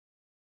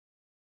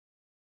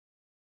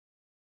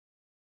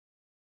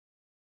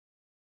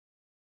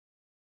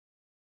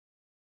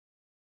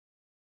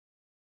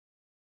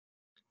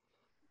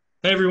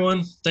Hey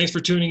everyone, thanks for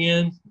tuning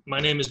in. My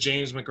name is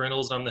James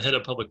McReynolds. I'm the head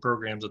of public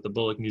programs at the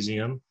Bullock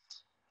Museum.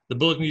 The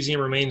Bullock Museum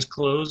remains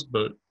closed,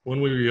 but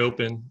when we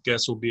reopen,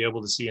 guests will be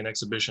able to see an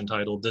exhibition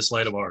titled This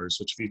Light of Ours,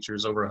 which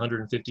features over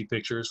 150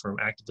 pictures from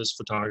activist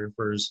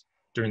photographers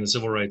during the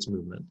civil rights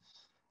movement.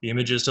 The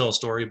images tell a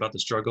story about the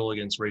struggle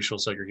against racial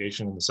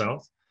segregation in the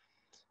South.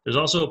 There's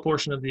also a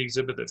portion of the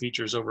exhibit that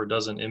features over a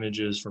dozen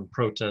images from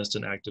protest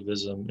and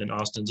activism in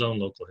Austin's own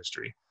local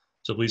history.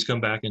 So please come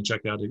back and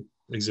check out the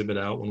exhibit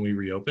out when we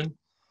reopen.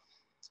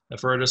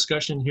 For our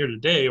discussion here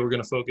today, we're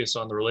going to focus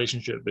on the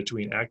relationship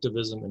between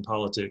activism and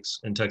politics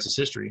in Texas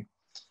history.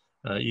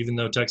 Even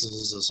though Texas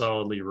is a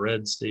solidly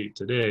red state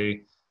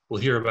today,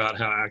 we'll hear about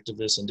how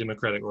activists and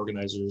democratic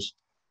organizers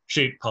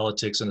shaped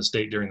politics in the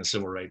state during the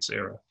civil rights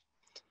era.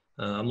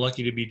 I'm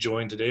lucky to be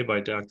joined today by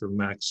Dr.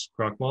 Max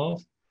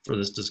Krochmal for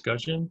this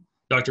discussion.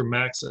 Dr.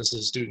 Max, as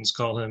his students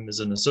call him, is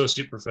an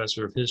associate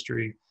professor of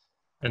history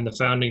and the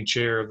founding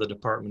chair of the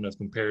Department of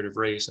Comparative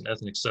Race and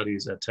Ethnic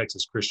Studies at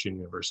Texas Christian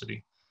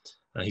University.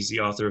 He's the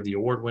author of the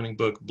award-winning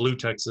book, Blue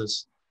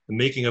Texas, The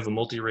Making of a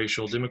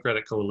Multiracial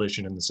Democratic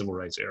Coalition in the Civil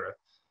Rights Era.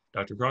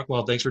 Dr.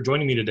 Krochmal, thanks for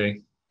joining me today.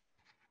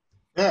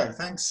 Yeah,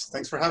 thanks.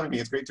 Thanks for having me.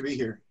 It's great to be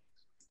here.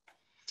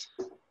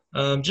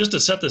 Just to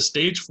set the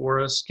stage for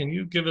us, can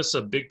you give us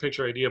a big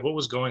picture idea of what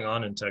was going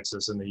on in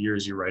Texas in the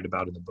years you write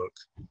about in the book?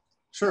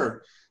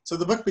 Sure. So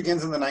the book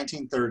begins in the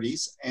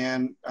 1930s,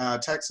 and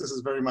Texas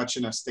is very much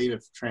in a state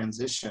of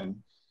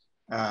transition.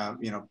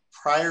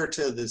 Prior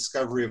to the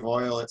discovery of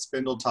oil at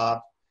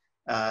Spindletop,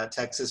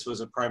 Texas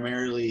was a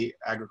primarily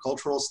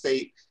agricultural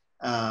state.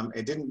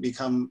 It didn't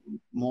become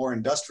more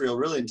industrial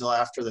really until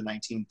after the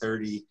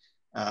 1930s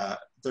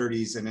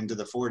and into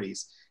the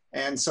 40s.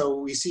 And so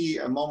we see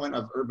a moment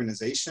of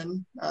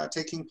urbanization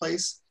taking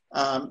place.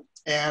 I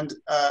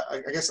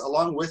guess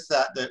along with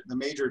that, the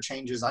major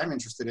changes I'm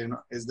interested in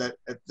is that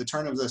at the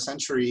turn of the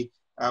century,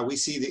 we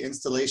see the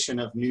installation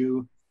of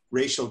new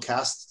racial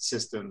caste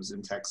systems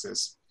in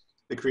Texas,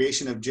 the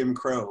creation of Jim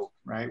Crow,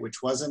 right,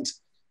 which wasn't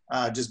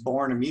just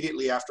born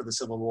immediately after the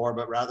Civil War,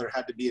 but rather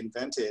had to be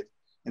invented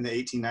in the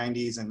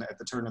 1890s and at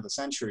the turn of the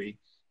century.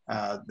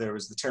 There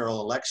was the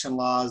Terrell election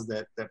laws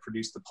that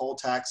produced the poll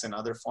tax and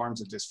other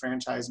forms of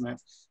disfranchisement.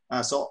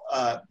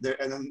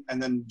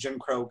 And then Jim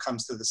Crow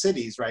comes to the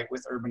cities, right,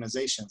 with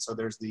urbanization. So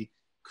there's the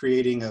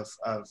creating of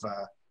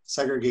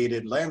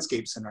segregated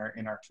landscapes in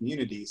our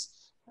communities.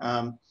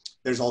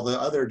 There's all the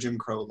other Jim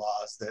Crow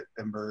laws that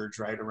emerge,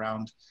 right,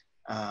 around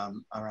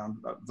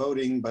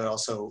voting, but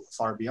also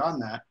far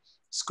beyond that,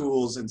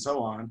 schools and so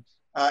on.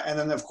 And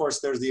then, of course,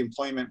 there's the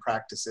employment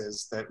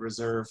practices that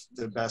reserve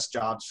the best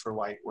jobs for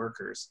white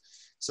workers.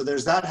 So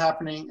there's that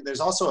happening. There's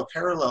also a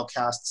parallel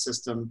caste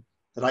system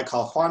that I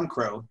call Juan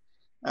Crow.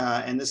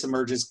 And this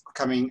emerges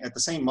coming at the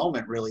same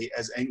moment, really,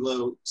 as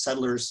Anglo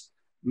settlers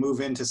move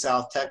into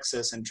South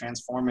Texas and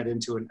transform it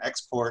into an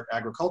export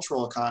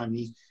agricultural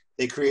economy.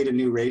 They create a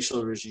new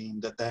racial regime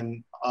that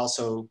then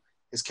also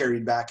is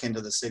carried back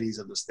into the cities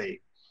of the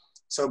state.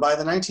 So by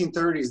the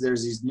 1930s,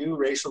 there's these new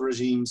racial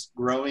regimes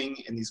growing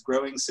in these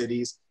growing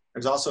cities.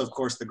 There's also, of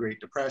course, the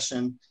Great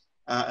Depression.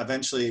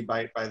 Eventually,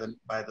 by the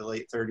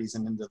late 30s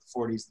and into the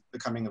 40s, the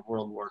coming of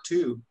World War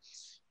II.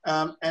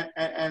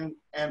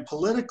 And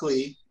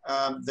politically,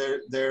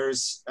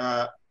 there's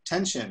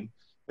tension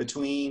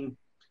between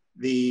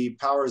the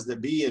powers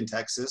that be in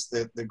Texas,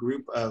 the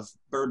group of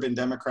urban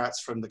Democrats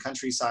from the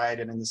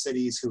countryside and in the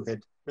cities who had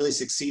really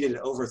succeeded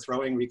at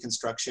overthrowing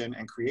Reconstruction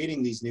and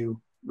creating these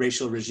new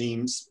racial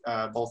regimes,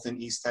 both in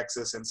East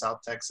Texas and South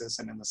Texas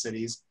and in the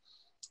cities.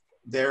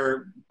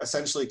 They're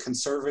essentially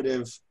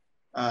conservative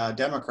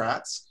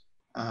Democrats.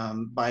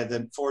 By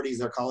the 40s,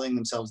 they're calling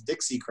themselves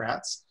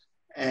Dixiecrats,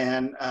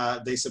 and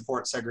they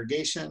support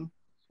segregation,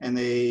 and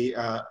they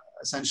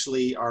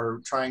essentially are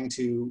trying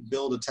to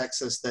build a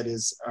Texas that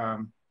is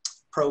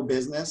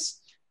pro-business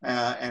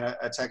and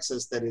a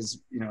Texas that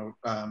is,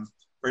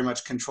 very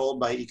much controlled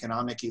by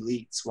economic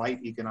elites,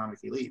 white economic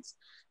elites.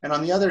 And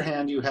on the other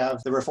hand, you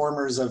have the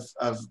reformers of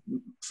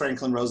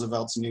Franklin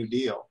Roosevelt's New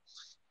Deal.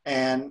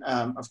 And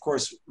of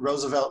course,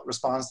 Roosevelt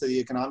responds to the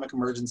economic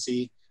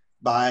emergency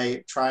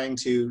by trying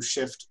to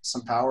shift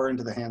some power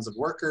into the hands of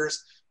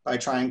workers, by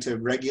trying to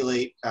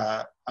regulate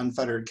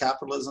unfettered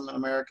capitalism in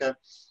America.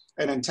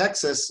 And in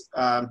Texas,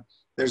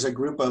 there's a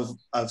group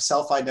of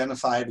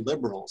self-identified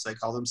liberals. They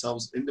call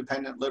themselves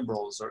independent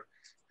liberals,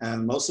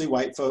 and mostly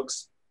white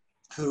folks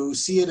who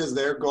see it as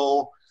their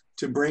goal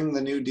to bring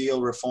the New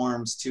Deal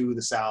reforms to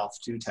the South,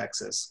 to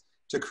Texas,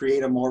 to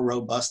create a more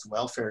robust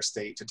welfare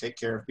state, to take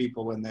care of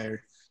people when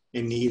they're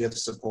in need of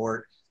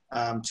support,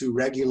 to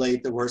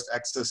regulate the worst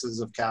excesses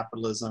of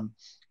capitalism.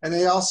 And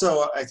they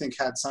also, I think,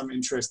 had some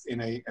interest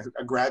in a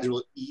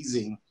gradual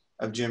easing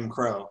of Jim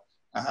Crow,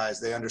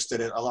 as they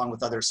understood it, along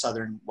with other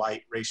Southern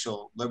white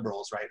racial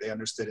liberals, right? They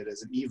understood it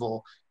as an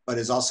evil, but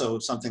is also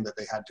something that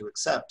they had to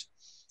accept.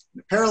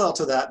 Parallel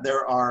to that,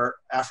 there are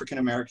African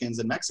Americans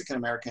and Mexican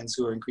Americans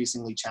who are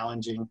increasingly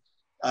challenging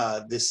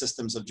the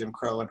systems of Jim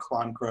Crow and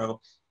Juan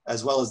Crow,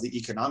 as well as the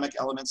economic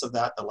elements of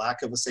that, the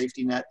lack of a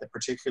safety net that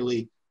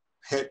particularly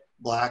hit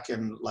Black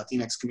and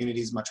Latinx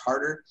communities much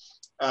harder,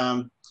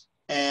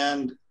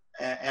 and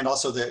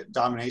also the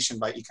domination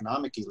by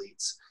economic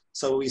elites.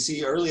 So we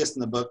see earliest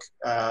in the book,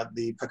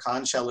 the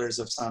pecan shellers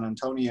of San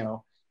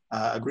Antonio,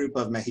 a group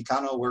of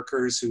Mexicano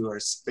workers who are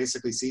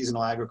basically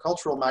seasonal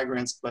agricultural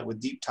migrants, but with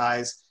deep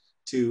ties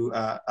to,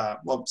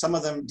 well, some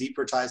of them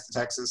deeper ties to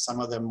Texas, some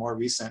of them more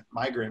recent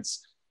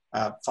migrants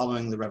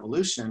following the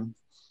revolution.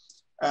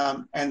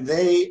 And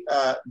they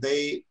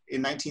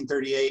in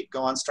 1938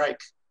 go on strike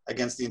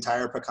against the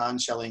entire pecan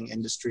shelling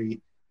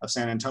industry of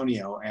San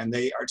Antonio. And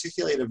they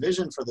articulate a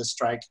vision for the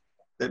strike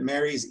that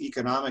marries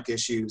economic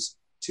issues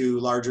to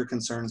larger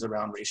concerns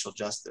around racial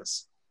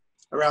justice.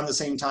 Around the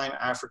same time,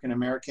 African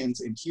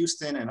Americans in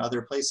Houston and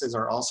other places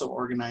are also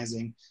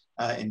organizing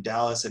in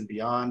Dallas and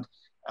beyond.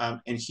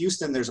 In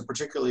Houston, there's a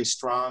particularly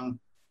strong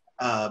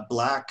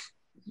Black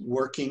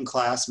working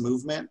class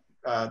movement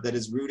that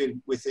is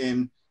rooted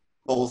within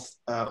both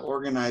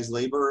organized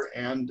labor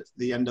and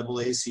the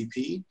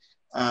NAACP.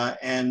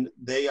 And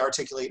they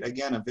articulate,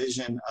 again, a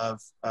vision of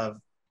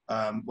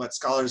what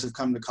scholars have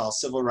come to call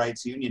civil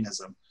rights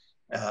unionism,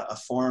 a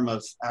form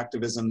of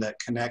activism that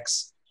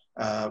connects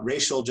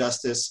racial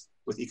justice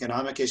with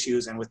economic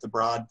issues and with the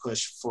broad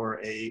push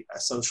for a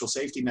social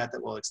safety net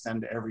that will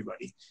extend to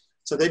everybody.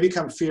 So they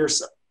become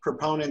fierce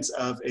proponents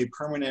of a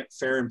permanent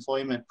fair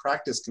employment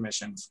practice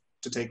commission,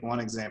 to take one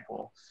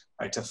example,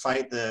 right, to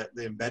fight the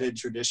embedded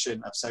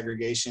tradition of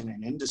segregation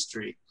in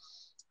industry.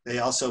 They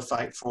also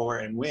fight for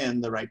and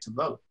win the right to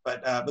vote.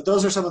 But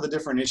those are some of the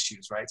different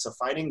issues, right? So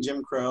fighting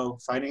Jim Crow,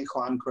 fighting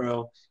Quan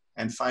Crow,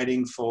 and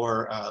fighting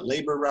for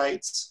labor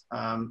rights,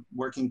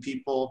 working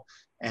people,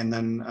 and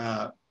then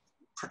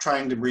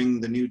trying to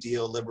bring the New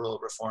Deal liberal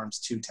reforms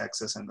to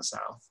Texas and the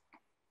South.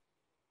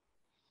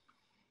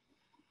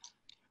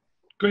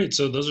 Great.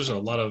 So those are a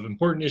lot of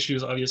important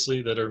issues,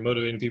 obviously, that are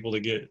motivating people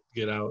to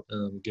get out,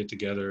 get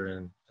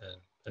together,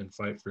 and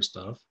fight for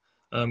stuff.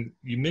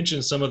 You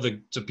mentioned some of the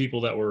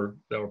people that were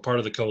part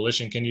of the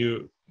coalition. Can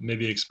you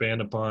maybe expand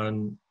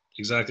upon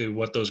exactly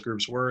what those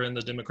groups were in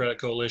the Democratic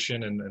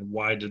coalition, and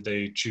why did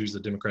they choose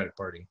the Democratic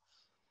Party?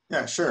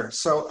 Yeah, sure.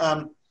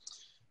 So,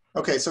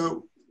 okay,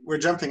 so we're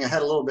jumping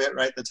ahead a little bit,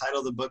 right? The title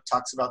of the book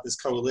talks about this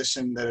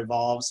coalition that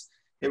evolves.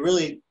 It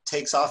really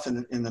takes off in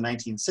the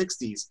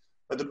 1960s,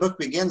 but the book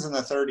begins in the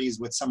 30s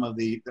with some of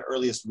the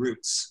earliest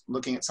roots,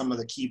 looking at some of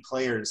the key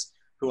players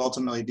who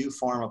ultimately do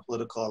form a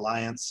political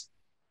alliance.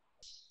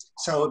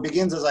 So it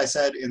begins, as I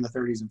said, in the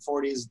 30s and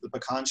 40s. The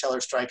pecan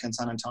sheller strike in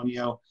San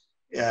Antonio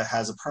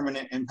has a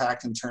permanent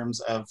impact in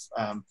terms of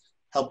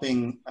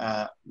helping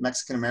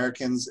Mexican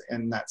Americans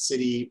in that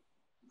city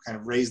kind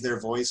of raise their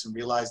voice and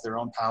realize their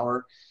own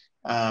power.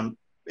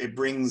 It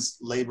brings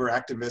labor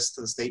activists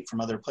to the state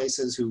from other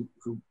places who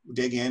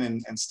dig in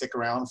and stick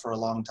around for a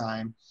long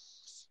time.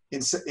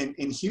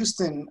 In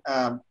Houston,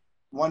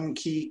 one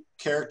key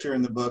character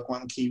in the book,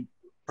 one key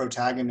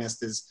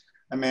protagonist is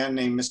a man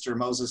named Mr.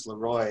 Moses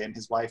Leroy and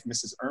his wife,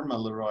 Mrs. Irma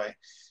Leroy.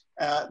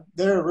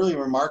 They're a really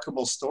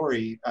remarkable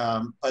story,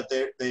 but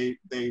they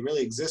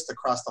really exist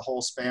across the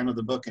whole span of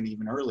the book and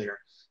even earlier.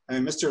 I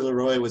mean, Mr.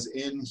 Leroy was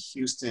in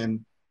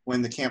Houston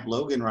when the Camp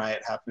Logan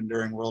riot happened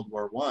during World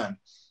War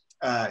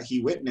I.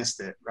 He witnessed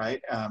it,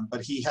 right?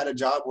 But he had a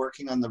job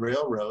working on the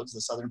railroads,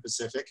 the Southern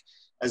Pacific.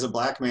 As a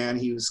Black man,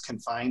 he was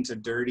confined to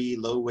dirty,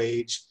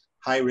 low-wage,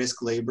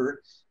 high-risk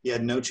labor. He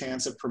had no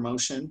chance of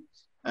promotion.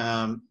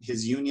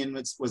 His union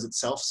was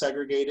itself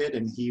segregated,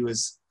 and he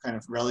was kind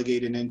of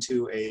relegated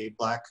into a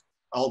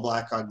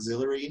all-Black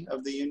auxiliary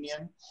of the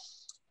union.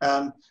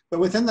 But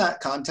within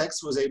that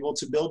context, was able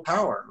to build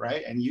power,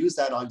 right? And use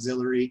that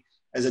auxiliary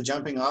as a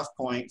jumping off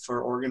point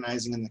for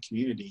organizing in the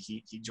community.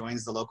 He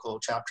joins the local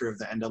chapter of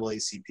the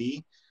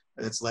NAACP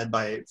that's led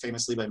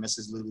famously by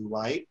Mrs. Lulu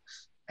White.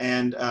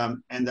 And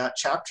that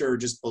chapter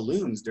just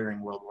balloons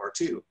during World War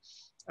II.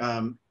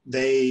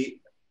 They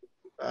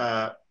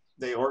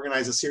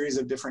organize a series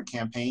of different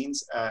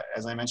campaigns.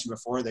 As I mentioned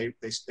before,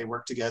 they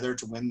work together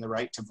to win the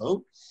right to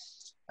vote.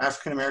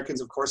 African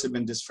Americans, of course, have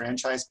been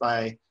disfranchised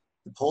by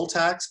the poll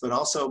tax, but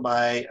also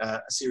by a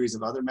series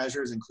of other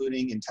measures,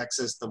 including in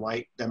Texas, the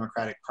white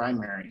Democratic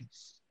primary.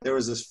 There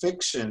was this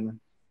fiction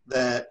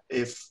that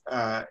if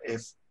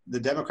the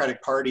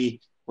Democratic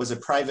Party was a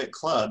private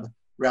club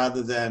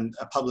rather than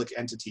a public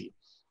entity.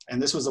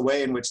 And this was a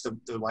way in which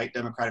the white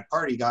Democratic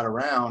Party got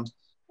around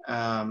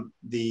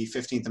the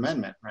 15th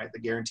Amendment, right,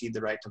 that guaranteed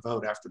the right to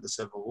vote after the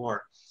Civil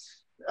War.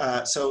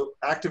 So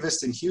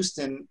activists in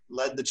Houston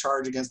led the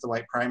charge against the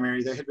white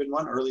primary. There had been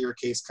one earlier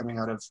case coming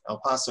out of El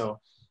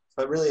Paso,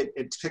 but really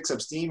it picks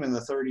up steam in the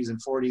 30s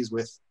and 40s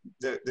with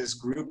this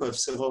group of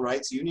civil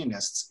rights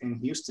unionists in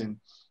Houston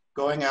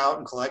going out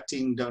and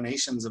collecting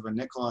donations of a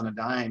nickel and a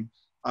dime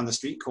on the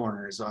street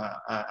corners,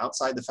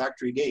 outside the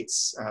factory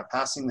gates,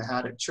 passing the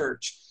hat at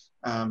church,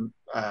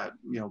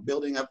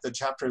 building up the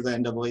chapter of the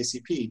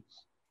NAACP.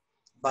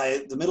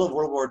 By the middle of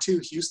World War II,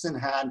 Houston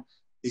had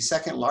the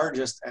second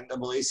largest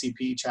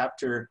NAACP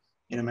chapter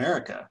in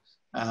America,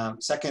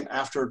 second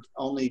after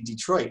only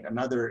Detroit,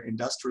 another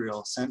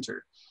industrial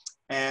center.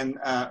 And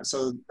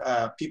so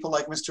people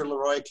like Mr.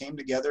 Leroy came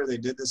together, they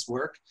did this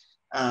work,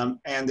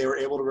 and they were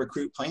able to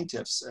recruit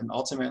plaintiffs. And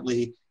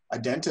ultimately, a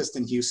dentist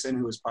in Houston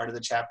who was part of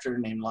the chapter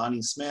named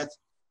Lonnie Smith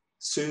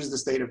sues the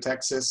state of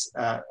Texas,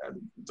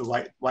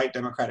 the white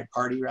Democratic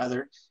Party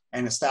rather,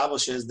 and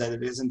establishes that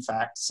it is in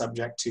fact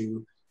subject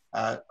to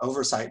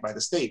oversight by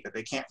the state, that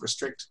they can't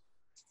restrict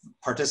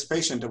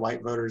participation to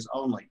white voters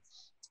only.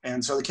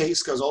 And so the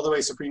case goes all the way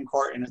to Supreme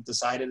Court and is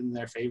decided in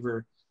their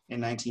favor in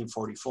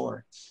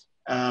 1944.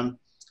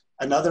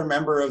 Another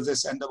member of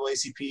this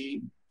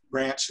NAACP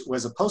branch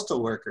was a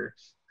postal worker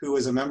who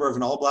was a member of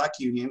an all-black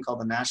union called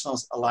the National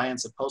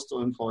Alliance of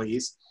Postal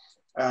Employees,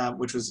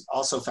 which was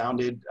also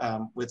founded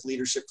with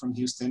leadership from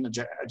Houston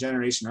a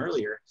generation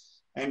earlier.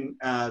 And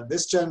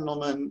this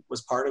gentleman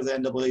was part of the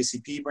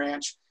NAACP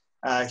branch.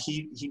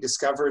 He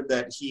discovered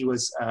that he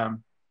was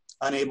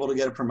unable to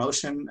get a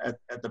promotion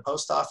at the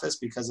post office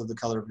because of the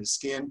color of his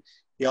skin.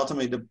 He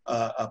ultimately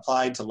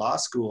applied to law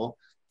school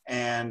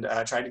and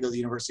tried to go to the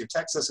University of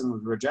Texas and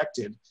was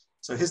rejected.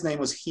 So his name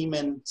was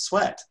Heman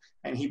Sweat,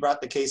 and he brought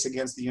the case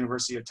against the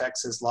University of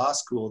Texas Law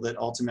School that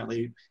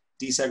ultimately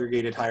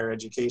desegregated higher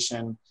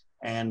education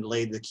and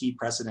laid the key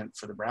precedent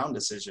for the Brown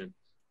decision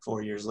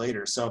 4 years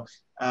later. So,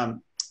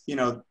 you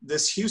know,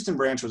 this Houston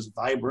branch was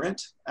vibrant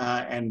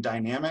and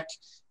dynamic,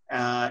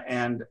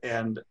 and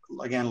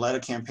again, led a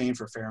campaign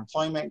for fair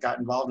employment, got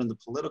involved in the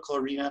political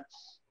arena,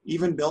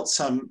 even built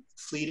some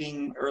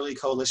fleeting early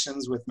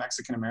coalitions with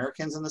Mexican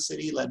Americans in the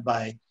city, led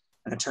by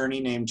an attorney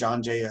named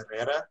John J.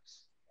 Herrera,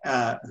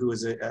 who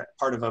was a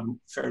part of a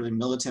fairly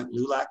militant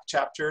LULAC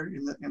chapter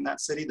in that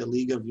city, the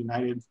League of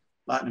United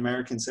Latin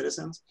American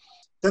Citizens.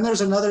 Then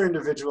there's another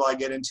individual I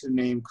get into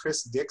named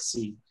Chris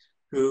Dixie,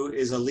 who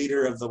is a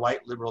leader of the white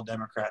liberal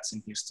Democrats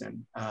in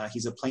Houston.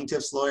 He's a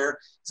plaintiff's lawyer.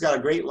 He's got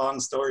a great long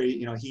story.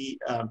 You know, he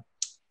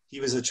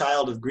was a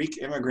child of Greek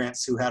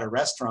immigrants who had a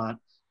restaurant,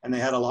 and they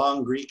had a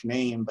long Greek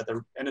name, but they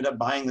ended up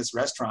buying this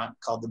restaurant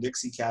called the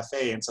Dixie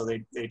Cafe, and so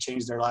they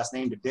changed their last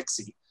name to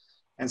Dixie.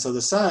 And so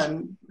the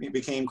son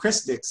became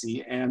Chris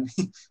Dixie, and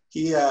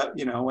he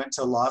you know, went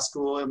to law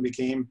school and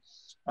became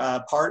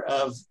part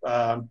of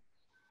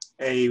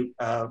a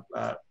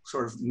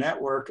sort of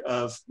network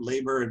of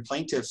labor and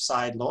plaintiff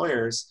side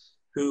lawyers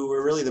who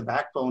were really the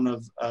backbone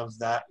of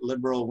that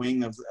liberal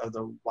wing of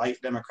the white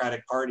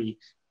Democratic Party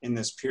in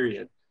this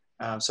period.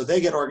 So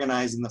they get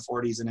organized in the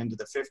 40s and into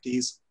the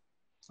 50s.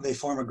 They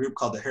form a group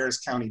called the Harris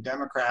County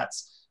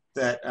Democrats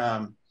that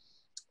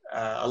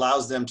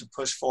allows them to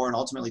push for and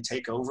ultimately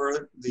take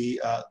over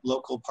the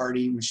local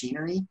party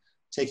machinery,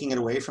 taking it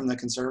away from the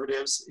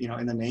conservatives, you know,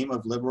 in the name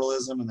of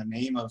liberalism, in the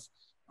name of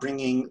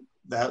bringing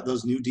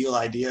those New Deal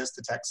ideas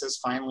to Texas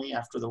finally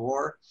after the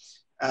war.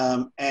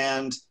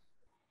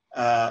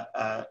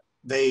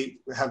 They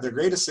have their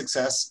greatest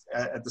success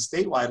at the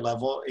statewide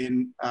level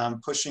in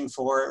pushing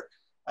for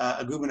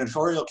a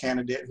gubernatorial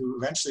candidate who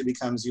eventually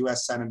becomes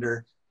US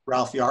Senator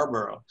Ralph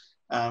Yarborough.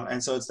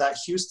 And so it's that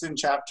Houston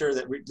chapter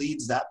that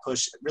leads that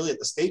push really at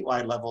the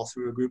statewide level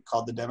through a group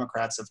called the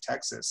Democrats of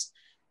Texas.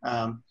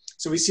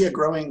 So we see a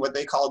growing, what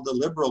they called the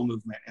liberal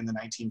movement in the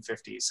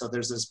 1950s. So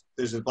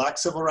there's a Black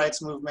civil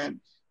rights movement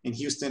in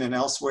Houston and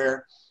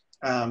elsewhere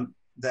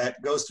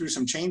that goes through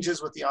some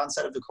changes with the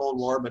onset of the Cold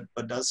War,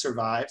 but does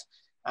survive.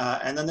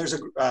 And then there's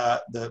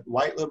the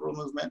white liberal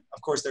movement.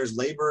 Of course, there's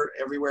labor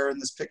everywhere in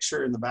this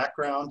picture in the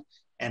background,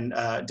 and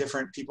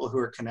different people who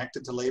are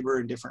connected to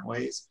labor in different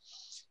ways.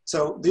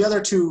 So the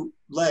other two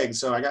legs,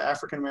 so I got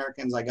African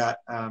Americans, I got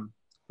the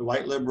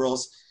white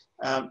liberals.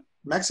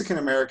 Mexican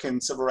American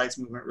civil rights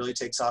movement really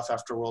takes off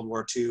after World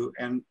War II,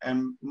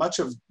 and much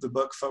of the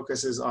book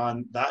focuses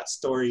on that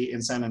story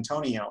in San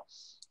Antonio.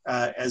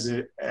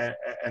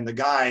 And the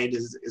guide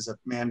is a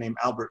man named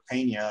Albert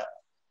Pena,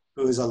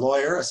 who is a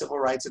lawyer, a civil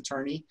rights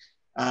attorney,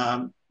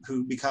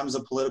 who becomes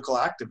a political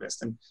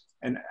activist.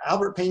 And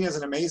Albert Pena is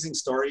an amazing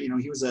story. You know,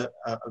 he was a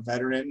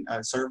veteran,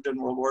 served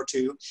in World War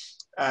II,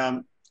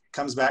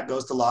 comes back,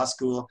 goes to law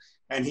school,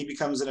 and he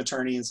becomes an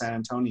attorney in San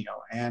Antonio.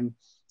 And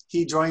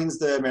he joins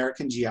the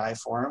American GI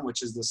Forum,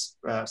 which is this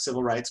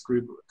civil rights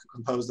group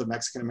composed of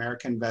Mexican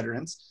American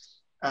veterans.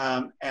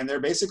 And they're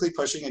basically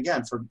pushing,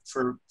 again,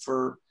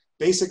 for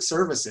basic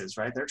services,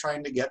 right? They're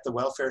trying to get the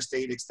welfare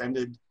state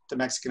extended to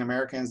Mexican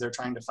Americans. They're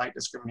trying to fight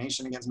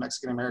discrimination against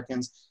Mexican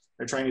Americans.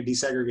 They're trying to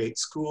desegregate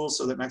schools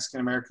so that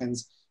Mexican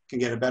Americans can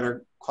get a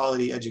better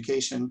quality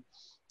education.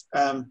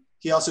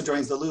 He also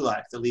joins the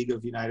LULAC, the League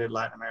of United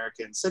Latin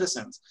American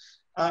Citizens.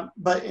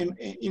 But in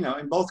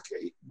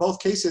both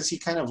cases, he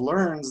kind of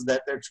learns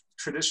that their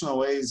traditional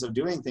ways of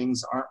doing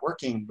things aren't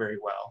working very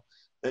well.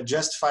 That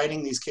just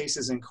fighting these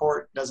cases in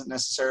court doesn't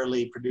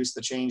necessarily produce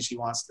the change he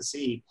wants to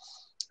see.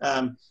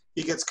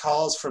 He gets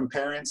calls from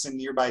parents in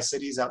nearby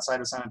cities outside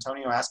of San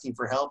Antonio asking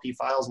for help. He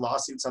files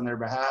lawsuits on their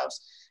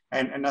behalves,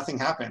 and nothing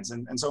happens.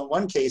 And so in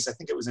one case, I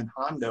think it was in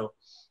Hondo,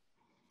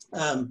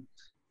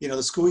 you know,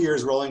 the school year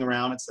is rolling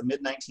around. It's the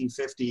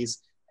mid-1950s,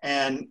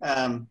 and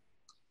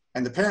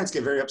the parents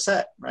get very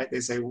upset, right?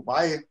 They say,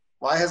 why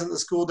hasn't the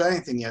school done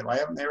anything yet? Why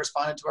haven't they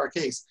responded to our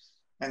case?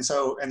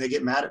 And they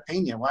get mad at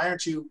Pena. Why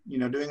aren't you,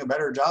 doing a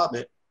better job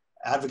at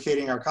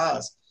advocating our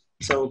cause?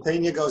 So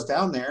Pena goes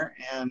down there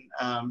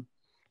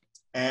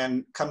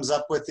and comes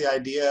up with the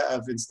idea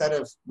of, instead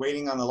of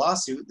waiting on the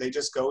lawsuit, they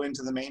just go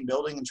into the main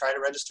building and try to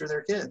register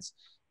their kids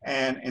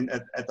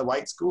at the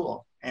white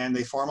school. And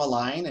they form a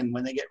line, and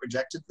when they get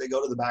rejected, they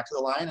go to the back of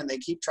the line and they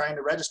keep trying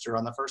to register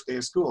on the first day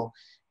of school.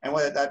 And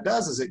what that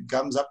does is it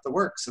gums up the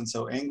works. And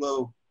so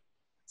Anglo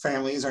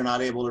families are not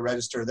able to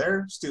register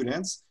their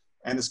students,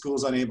 and the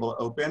school's unable to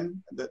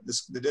open.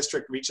 The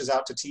district reaches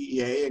out to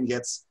TEA and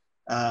gets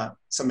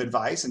some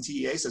advice, and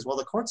TEA says, well,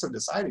 the courts have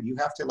decided you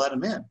have to let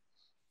them in,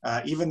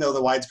 even though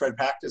the widespread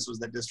practice was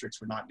that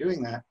districts were not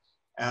doing that.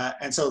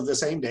 And so the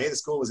same day, the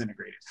school was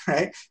integrated,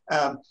 right?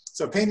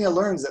 So Pena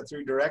learns that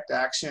through direct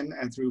action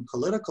and through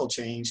political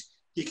change,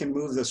 he can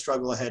move the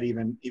struggle ahead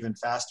even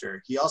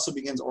faster. He also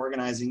begins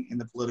organizing in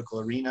the political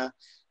arena.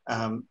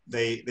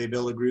 They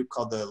build a group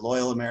called the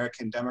Loyal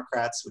American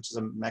Democrats, which is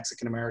a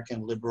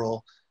Mexican-American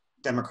liberal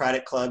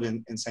democratic club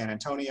in San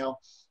Antonio.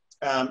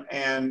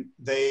 And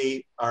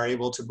they are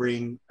able to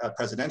bring a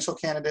presidential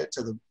candidate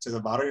to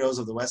the barrios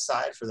of the West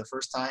Side for the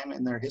first time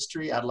in their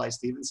history. Adlai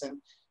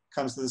Stevenson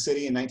comes to the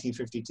city in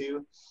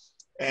 1952.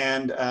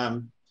 And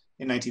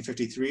in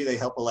 1953, they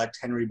help elect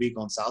Henry B.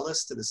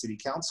 Gonzalez to the city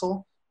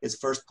council, his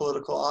first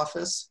political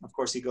office. Of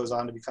course, he goes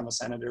on to become a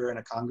senator and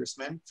a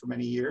congressman for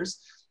many years,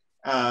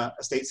 a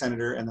state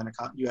senator and then a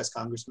US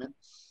congressman.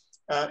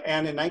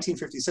 And in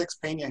 1956,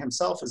 Pena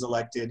himself is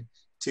elected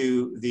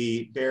to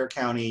the Bexar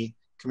County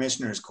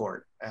Commissioner's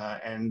Court.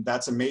 And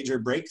that's a major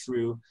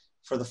breakthrough.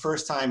 For the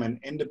first time, an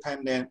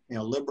independent,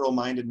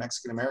 liberal-minded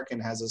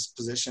Mexican-American has a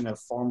position of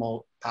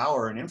formal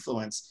power and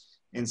influence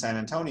in San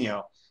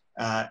Antonio.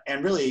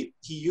 And really,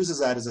 he uses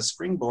that as a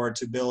springboard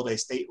to build a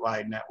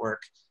statewide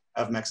network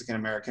of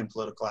Mexican-American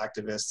political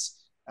activists,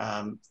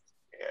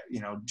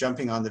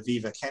 jumping on the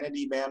Viva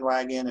Kennedy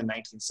bandwagon in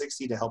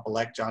 1960 to help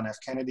elect John F.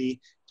 Kennedy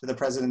to the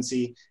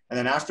presidency. And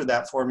then after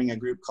that, forming a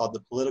group called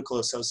the Political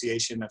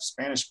Association of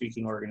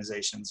Spanish-Speaking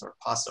Organizations, or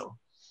PASO.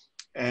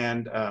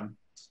 And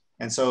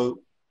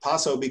so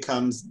PASO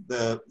becomes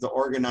the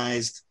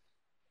organized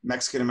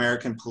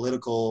Mexican-American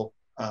political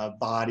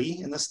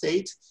body in the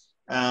state.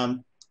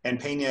 And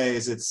Pena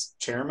is its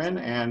chairman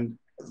and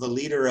the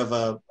leader of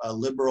a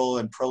liberal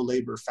and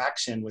pro-labor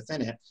faction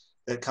within it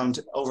that come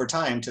over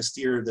time to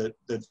steer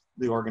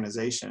the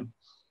organization.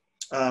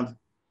 The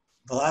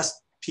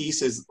last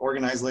piece is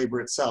organized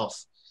labor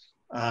itself.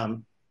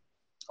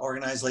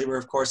 Organized labor,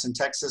 of course, in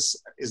Texas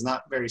is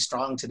not very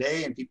strong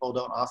today, and people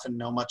don't often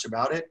know much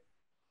about it.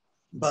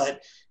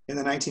 But in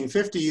the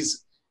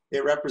 1950s,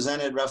 it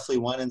represented roughly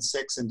 1 in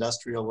 6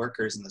 industrial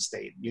workers in the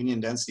state. Union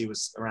density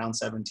was around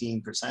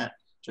 17%,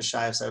 just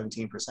shy of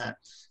 17%.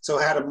 So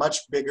it had a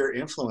much bigger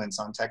influence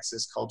on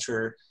Texas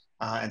culture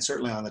and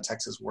certainly on the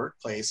Texas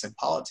workplace and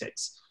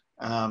politics.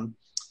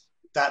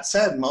 That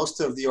said, most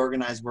of the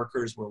organized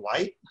workers were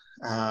white.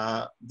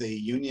 The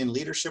union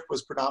leadership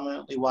was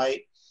predominantly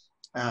white.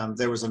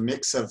 There was a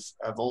mix of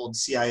old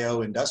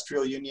CIO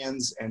industrial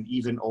unions and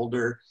even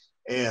older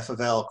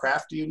AFL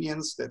craft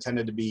unions that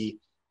tended to be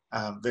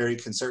very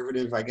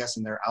conservative, I guess,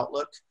 in their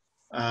outlook,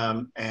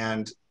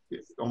 and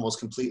almost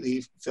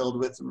completely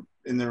filled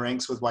in the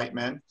ranks with white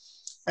men.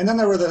 And then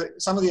there were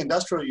some of the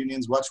industrial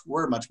unions which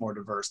were much more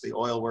diverse, the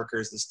oil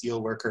workers, the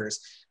steel workers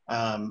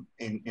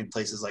in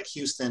places like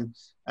Houston.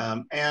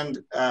 And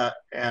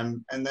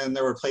then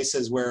there were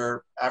places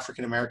where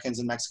African Americans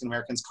and Mexican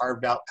Americans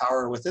carved out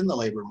power within the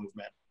labor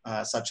movement,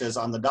 such as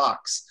on the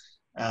docks,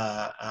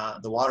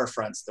 the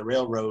waterfronts, the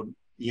railroad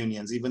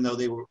unions. Even though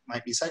they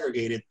might be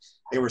segregated,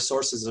 they were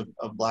sources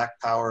of Black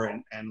power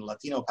and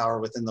Latino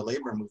power within the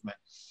labor movement.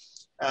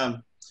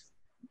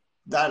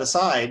 That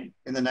aside,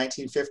 in the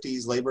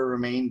 1950s, labor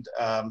remained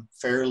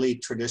fairly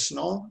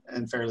traditional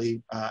and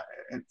fairly,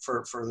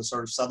 for the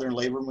sort of Southern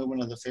labor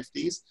movement of the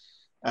 50s.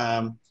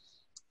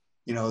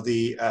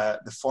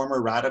 The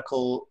former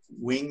radical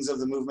wings of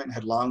the movement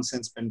had long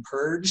since been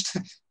purged,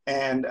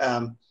 and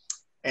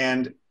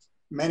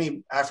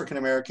many African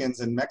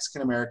Americans and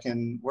Mexican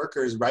American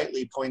workers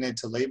rightly pointed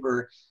to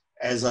labor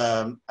as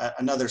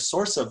another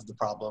source of the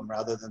problem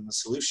rather than the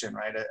solution,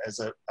 right? As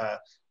a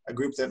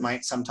group that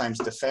might sometimes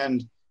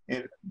defend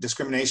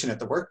discrimination at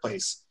the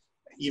workplace,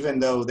 even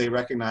though they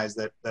recognize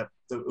that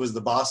it was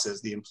the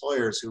bosses, the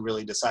employers, who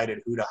really decided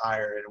who to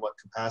hire and in what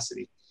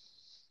capacity.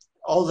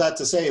 All of that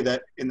to say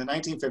that in the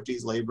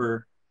 1950s,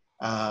 labor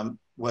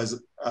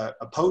was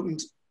a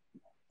potent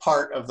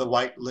part of the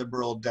white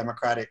liberal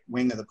democratic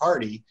wing of the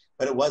party,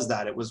 but it was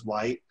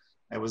white,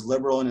 it was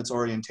liberal in its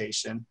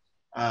orientation,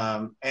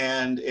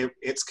 and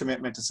its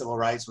commitment to civil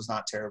rights was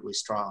not terribly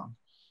strong.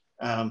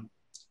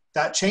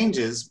 That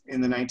changes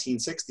in the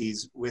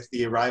 1960s with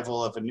the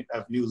arrival of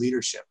new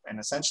leadership. And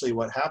essentially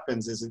what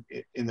happens is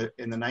in the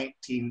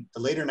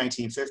later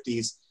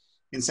 1950s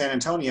in San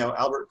Antonio,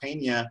 Albert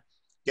Pena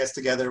gets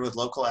together with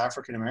local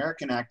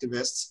African-American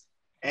activists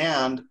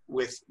and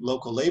with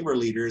local labor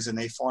leaders, and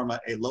they form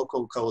a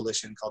local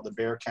coalition called the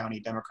Bexar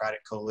County Democratic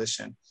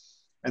Coalition.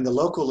 And the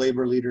local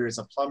labor leader is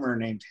a plumber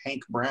named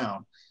Hank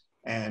Brown.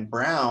 And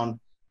Brown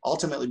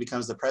ultimately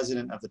becomes the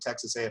president of the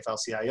Texas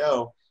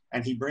AFL-CIO,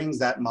 and he brings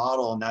that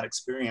model and that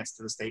experience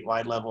to the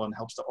statewide level and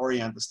helps to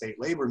orient the state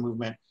labor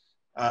movement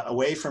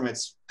away from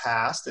its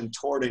past and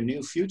toward a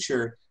new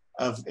future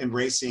of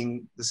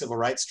embracing the civil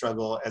rights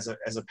struggle as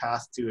a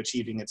path to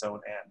achieving its own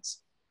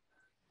ends.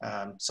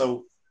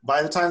 So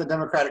by the time the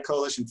Democratic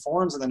Coalition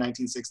forms in the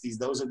 1960s,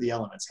 those are the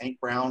elements. Hank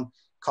Brown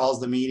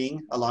calls the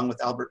meeting along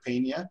with Albert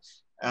Pena,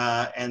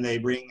 and they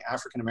bring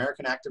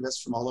African-American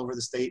activists from all over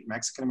the state,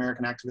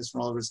 Mexican-American activists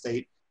from all over the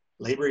state,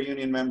 labor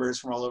union members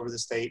from all over the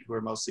state who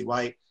are mostly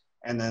white,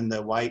 and then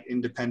the white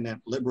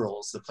independent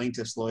liberals, the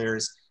plaintiffs'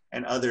 lawyers,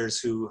 and others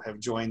who have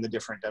joined the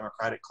different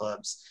Democratic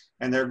clubs.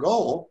 And their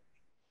goal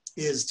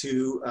is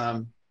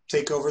to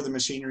take over the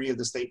machinery of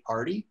the state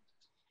party,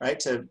 right?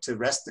 To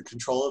wrest the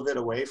control of it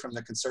away from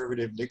the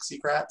conservative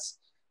Dixiecrats,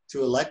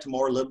 to elect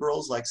more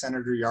liberals like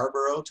Senator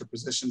Yarborough to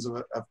positions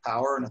of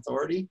power and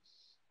authority,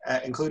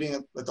 including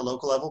at the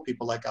local level,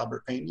 people like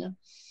Albert Pena.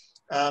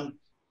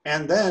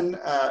 And then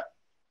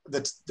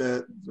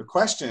the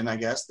question, I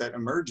guess, that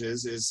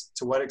emerges is,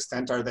 to what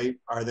extent are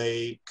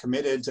they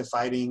committed to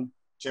fighting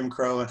Jim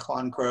Crow and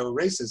Juan Crow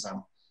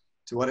racism?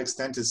 To what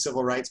extent is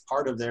civil rights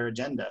part of their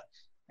agenda?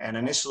 And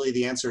initially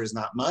the answer is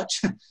not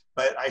much,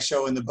 but I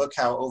show in the book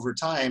how over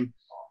time,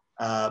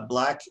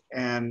 Black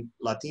and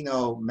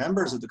Latino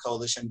members of the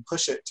coalition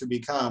push it to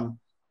become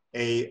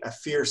a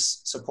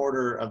fierce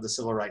supporter of the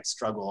civil rights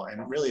struggle,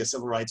 and really a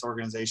civil rights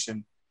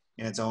organization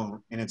in its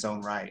own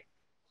right.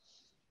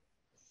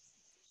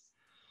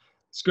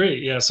 It's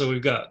great. Yeah, so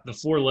we've got the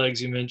four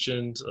legs you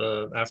mentioned,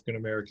 African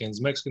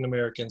Americans, Mexican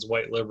Americans,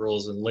 white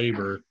liberals, and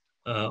labor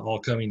all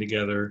coming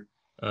together.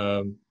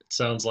 It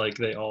sounds like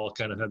they all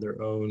kind of had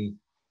their own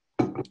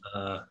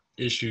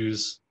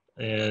issues,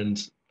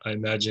 and I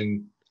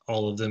imagine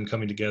all of them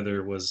coming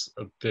together was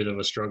a bit of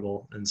a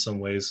struggle in some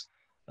ways.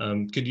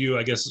 Could you,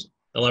 I guess,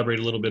 elaborate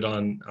a little bit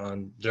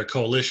on their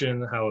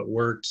coalition, how it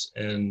worked,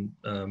 and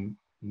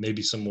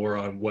maybe some more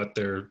on what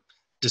their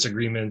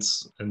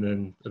disagreements and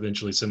then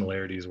eventually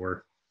similarities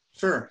were?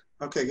 Sure.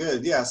 Okay,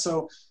 good. Yeah,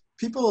 so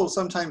people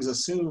sometimes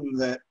assume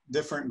that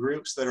different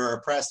groups that are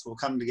oppressed will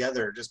come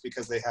together just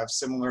because they have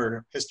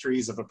similar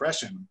histories of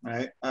oppression,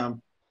 right?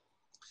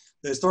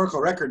 The historical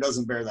record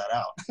doesn't bear that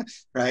out,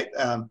 right?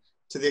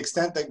 To the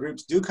extent that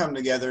groups do come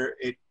together,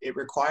 it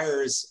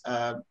requires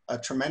a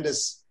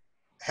tremendous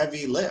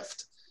heavy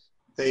lift.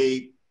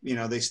 They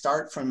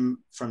start from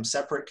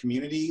separate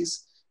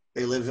communities.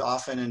 They live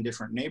often in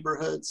different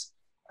neighborhoods.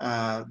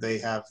 They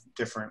have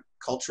different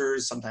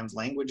cultures, sometimes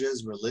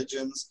languages,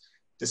 religions,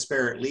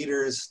 disparate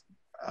leaders,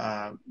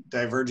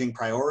 diverging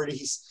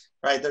priorities,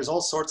 right? There's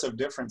all sorts of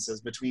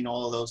differences between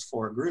all of those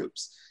four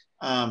groups.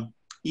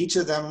 Each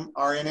of them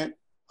are in it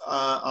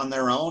on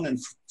their own and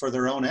for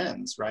their own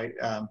ends, right?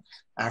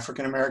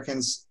 African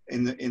Americans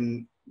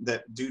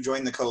that do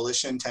join the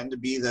coalition tend to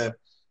be the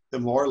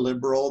more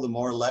liberal, the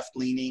more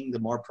left-leaning, the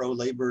more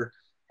pro-labor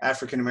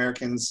African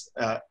Americans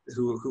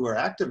who are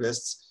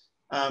activists.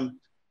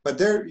 But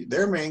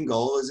their main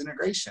goal is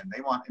integration.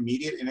 They want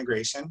immediate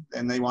integration,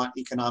 and they want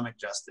economic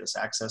justice,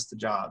 access to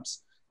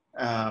jobs.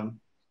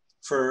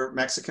 For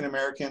Mexican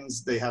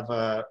Americans, they have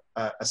a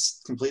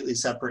completely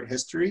separate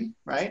history,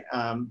 right?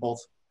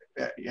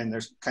 And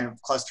they're kind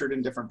of clustered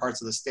in different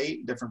parts of the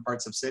state, different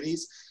parts of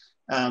cities.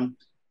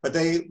 But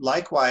they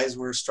likewise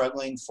were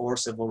struggling for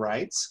civil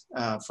rights,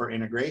 for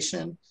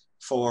integration,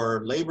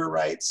 for labor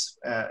rights,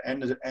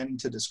 end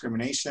to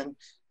discrimination.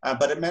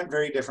 But it meant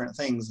very different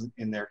things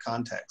in their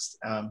context.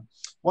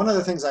 One of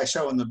the things I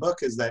show in the book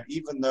is that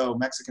even though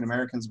Mexican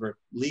Americans were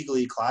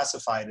legally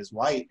classified as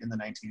white in the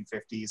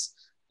 1950s,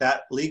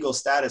 that legal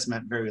status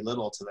meant very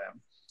little to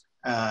them.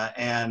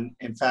 And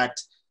in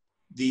fact,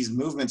 these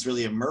movements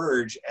really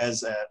emerge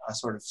as a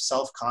sort of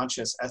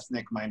self-conscious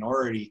ethnic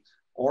minority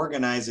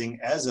organizing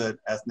as an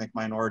ethnic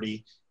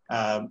minority.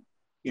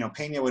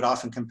 Pena would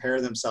often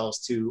compare themselves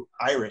to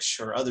Irish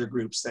or other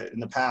groups that in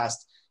the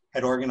past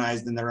had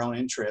organized in their own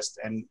interest,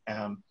 and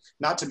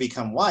not to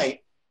become white,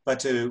 but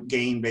to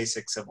gain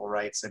basic civil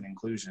rights and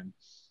inclusion.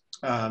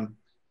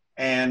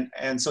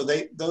 And so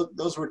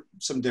those were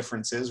some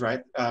differences,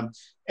 right?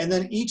 And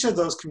then each of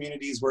those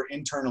communities were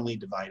internally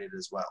divided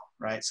as well,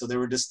 right? So there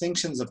were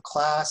distinctions of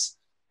class,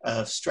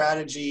 of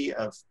strategy,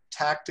 of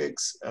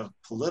tactics, of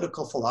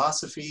political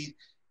philosophy,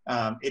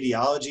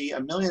 ideology,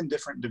 a million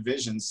different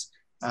divisions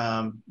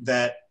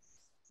that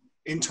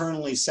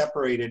internally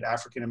separated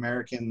African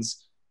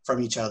Americans from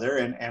each other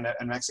and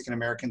Mexican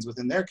Americans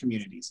within their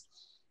communities.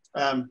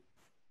 And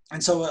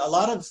so a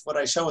lot of what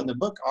I show in the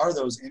book are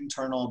those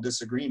internal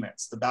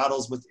disagreements, the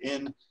battles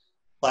within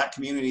Black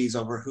communities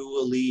over who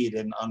will lead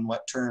and on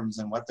what terms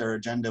and what their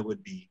agenda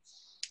would be.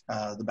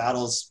 The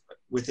battles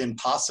within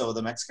PASO,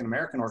 the Mexican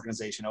American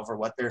organization, over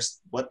what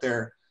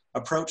their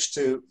approach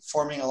to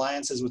forming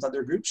alliances with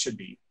other groups should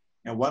be.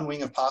 One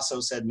wing of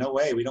PASO said, no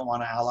way, we don't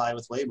want to ally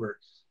with labor.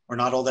 We're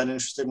not all that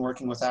interested in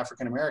working with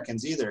African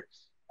Americans either.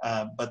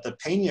 But the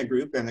Pena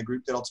group, and the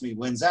group that ultimately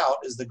wins out,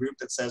 is the group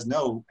that says,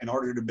 no, in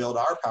order to build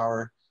our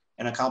power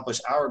and accomplish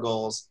our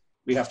goals,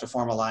 we have to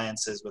form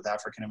alliances with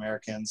African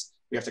Americans.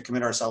 We have to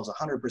commit ourselves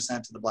 100%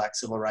 to the Black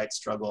civil rights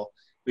struggle.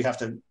 We have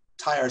to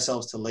tie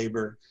ourselves to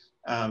labor.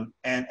 And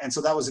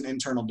so that was an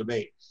internal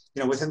debate.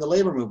 You know, within the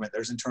labor movement,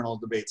 there's internal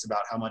debates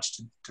about how much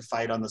to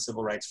fight on the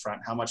civil rights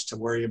front, how much to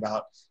worry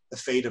about the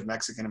fate of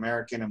Mexican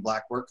American and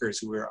Black workers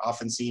who were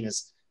often seen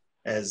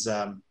as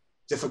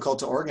difficult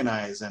to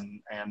organize,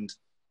 and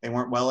they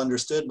weren't well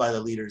understood by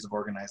the leaders of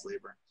organized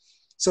labor.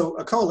 So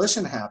a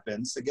coalition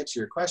happens, to get to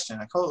your question,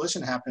 a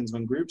coalition happens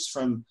when groups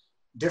from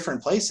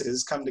different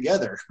places come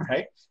together,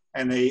 right?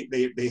 And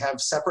they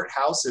have separate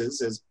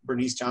houses, as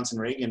Bernice Johnson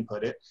Reagan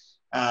put it,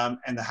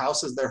 and the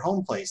house is their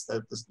home place,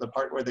 the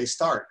part where they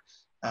start,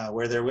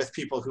 where they're with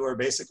people who are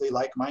basically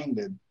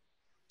like-minded,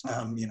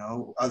 you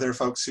know, other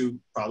folks who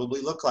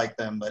probably look like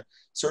them, but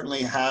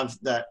certainly have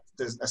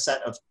there's a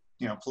set of,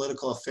 you know,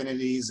 political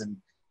affinities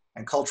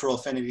and cultural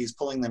affinities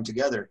pulling them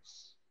together.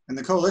 And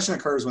the coalition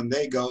occurs when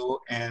they go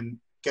and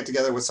get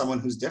together with someone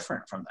who's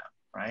different from them,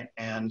 right?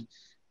 And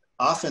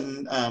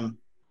often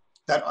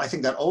I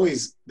think that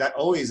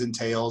always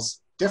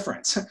entails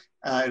difference.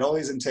 It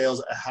always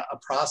entails a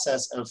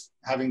process of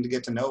having to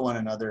get to know one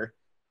another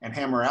and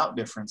hammer out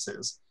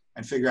differences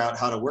and figure out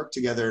how to work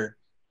together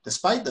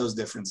despite those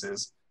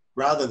differences,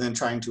 rather than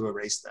trying to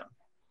erase them,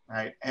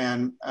 right?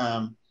 And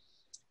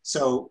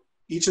so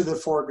each of the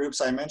four groups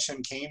I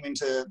mentioned came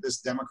into this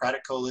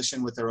democratic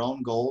coalition with their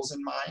own goals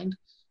in mind.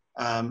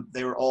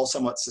 They were all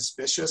somewhat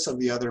suspicious of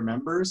the other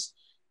members.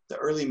 The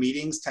early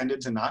meetings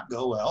tended to not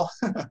go well.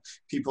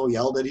 People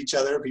yelled at each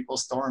other, people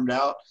stormed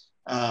out.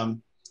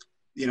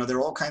 You know, there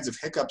were all kinds of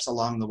hiccups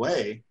along the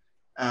way.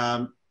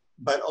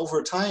 But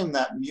over time,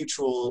 that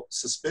mutual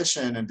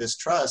suspicion and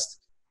distrust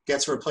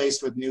gets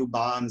replaced with new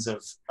bonds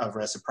of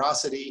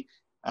reciprocity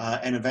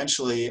and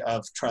eventually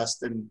of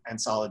trust and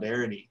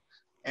solidarity.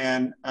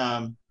 And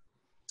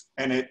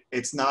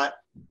it's not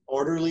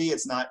orderly,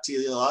 it's not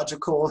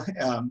teleological,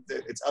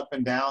 it's up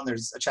and down.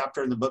 There's a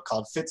chapter in the book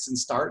called Fits and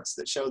Starts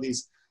that show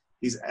these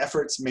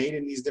efforts made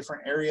in these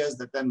different areas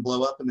that then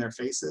blow up in their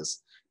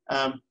faces.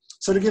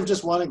 So to give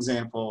just one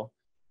example,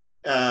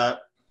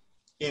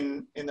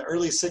 in the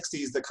early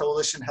 60s, the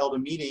coalition held a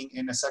meeting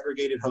in a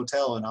segregated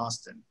hotel in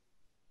Austin.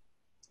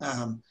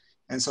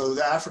 And so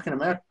the African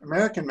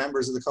American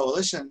members of the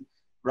coalition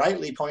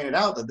rightly pointed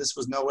out that this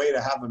was no way to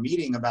have a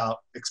meeting about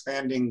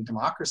expanding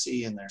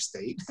democracy in their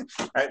state,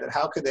 right? That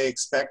how could they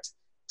expect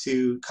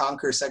to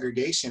conquer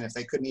segregation if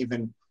they couldn't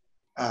even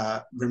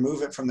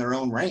remove it from their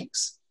own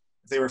ranks?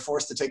 If they were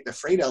forced to take the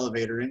freight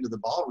elevator into the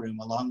ballroom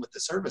along with the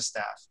service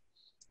staff.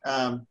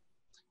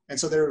 And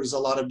so there was a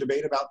lot of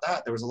debate about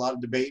that. There was a lot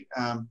of debate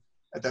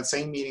at that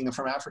same meeting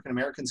from African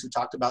Americans who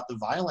talked about the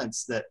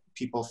violence that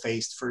people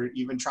faced for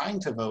even trying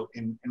to vote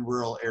in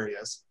rural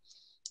areas.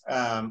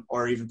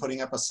 Or even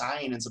putting up a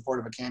sign in support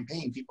of a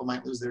campaign. People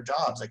might lose their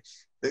jobs. Like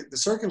the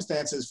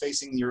circumstances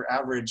facing your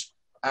average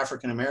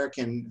African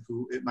American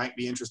who it might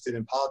be interested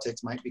in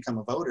politics, might become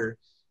a voter,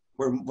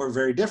 were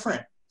very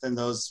different than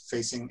those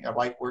facing a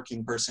white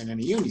working person in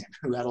a union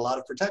who had a lot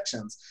of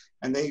protections.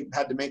 And they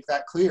had to make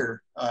that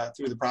clear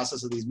through the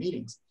process of these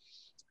meetings.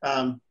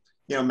 You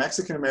know,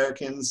 Mexican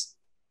Americans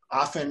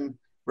often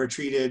were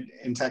treated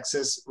in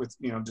Texas with,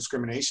 you know,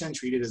 discrimination,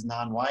 treated as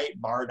non-white,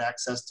 barred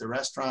access to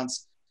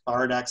restaurants,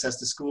 barred access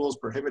to schools,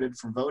 prohibited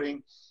from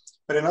voting.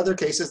 But in other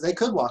cases, they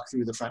could walk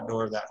through the front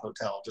door of that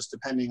hotel, just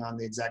depending on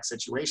the exact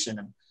situation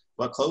and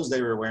what clothes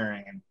they were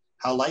wearing and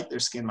how light their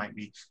skin might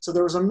be. So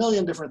there was a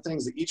million different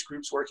things that each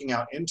group's working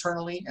out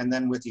internally and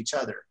then with each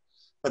other.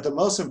 But the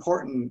most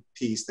important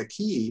piece, the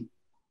key,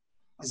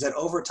 is that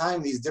over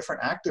time, these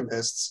different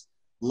activists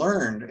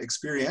learned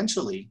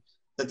experientially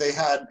that they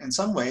had, in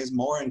some ways,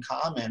 more in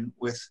common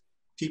with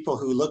people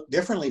who looked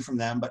differently from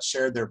them but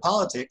shared their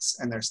politics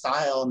and their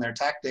style and their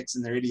tactics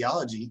and their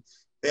ideology.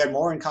 They had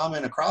more in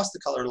common across the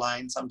color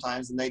line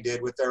sometimes than they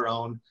did with their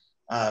own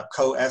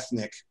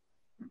co-ethnic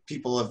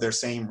people of their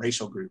same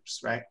racial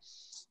groups, right?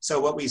 So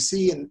what we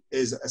see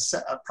is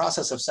a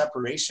process of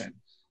separation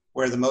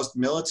where the most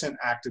militant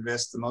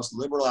activists, the most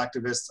liberal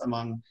activists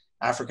among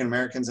African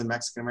Americans and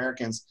Mexican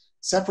Americans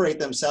separate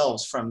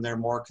themselves from their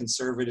more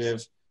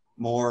conservative,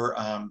 more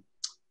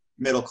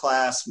middle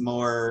class,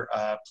 more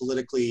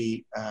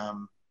politically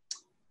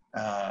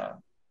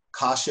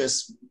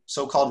cautious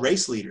so-called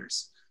race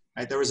leaders.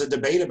 Right? There was a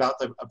debate about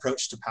the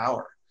approach to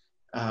power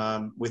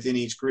within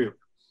each group.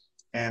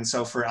 And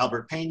so for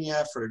Albert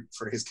Pena,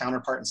 for his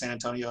counterpart in San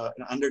Antonio,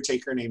 an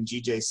undertaker named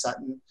G.J.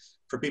 Sutton,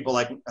 for people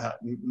like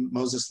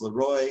Moses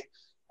Leroy,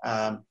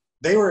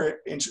 they were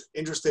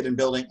interested in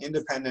building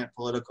independent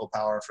political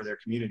power for their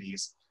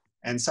communities.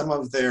 And some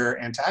of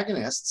their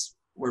antagonists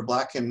were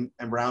Black and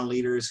brown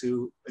leaders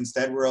who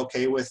instead were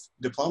okay with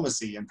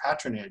diplomacy and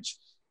patronage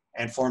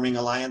and forming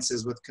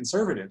alliances with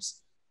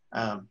conservatives.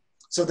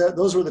 So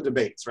those were the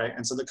debates, right?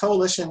 And so the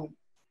coalition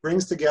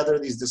brings together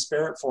these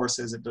disparate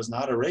forces. It does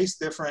not erase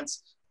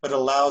difference, but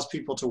allows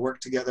people to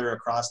work together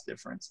across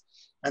difference.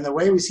 And the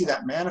way we see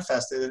that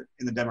manifested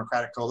in the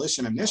Democratic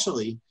Coalition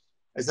initially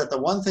is that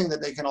the one thing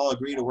that they can all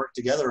agree to work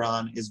together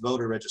on is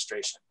voter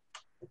registration.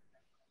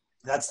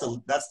 That's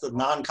the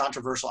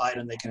non-controversial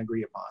item they can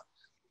agree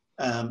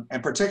upon.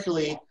 And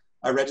particularly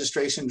a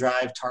registration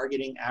drive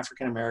targeting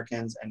African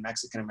Americans and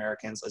Mexican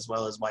Americans, as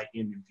well as white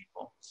Union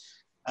people.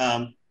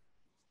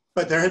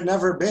 But there had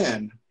never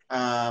been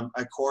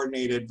a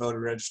coordinated voter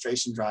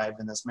registration drive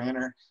in this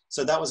manner.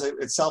 So that was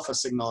itself a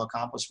signal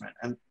accomplishment.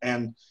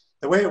 And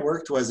the way it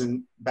worked was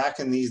back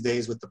in these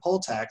days with the poll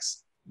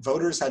tax,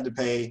 voters had to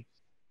pay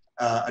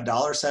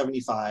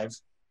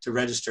 $1.75 to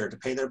register, to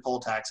pay their poll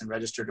tax and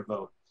register to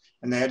vote.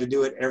 And they had to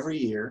do it every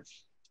year,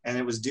 and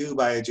it was due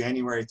by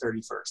January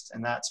 31st.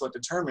 And that's what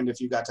determined if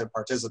you got to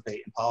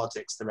participate in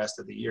politics the rest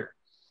of the year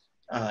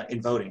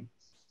in voting.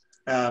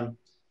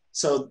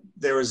 So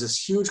there was this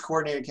huge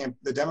coordinated campaign.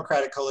 The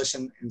Democratic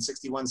Coalition in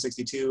 61,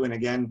 62, and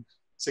again,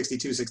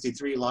 62,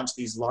 63 launched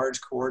these large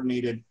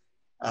coordinated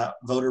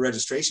voter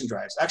registration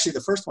drives. Actually,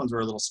 the first ones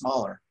were a little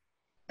smaller.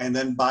 And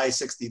then by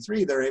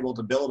 63, they're able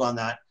to build on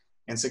that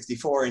in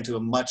 64 into a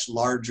much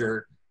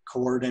larger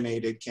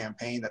coordinated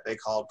campaign that they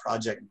called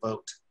Project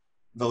Vote,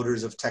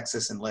 Voters of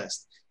Texas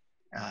Enlist.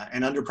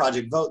 And under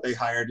Project Vote, they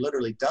hired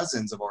literally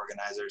dozens of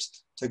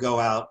organizers to go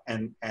out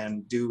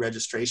and do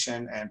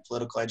registration and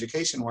political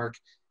education work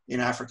in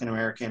African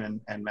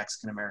American and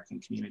Mexican American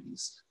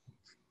communities.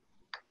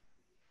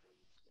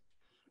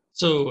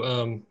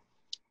 So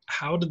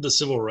how did the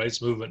civil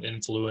rights movement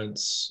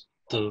influence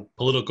the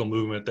political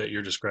movement that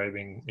you're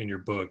describing in your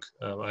book?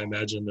 I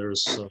imagine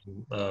there's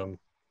some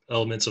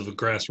elements of the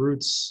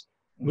grassroots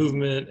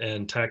movement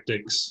and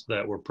tactics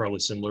that were probably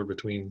similar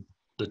between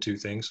the two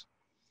things.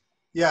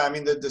 Yeah, I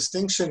mean, the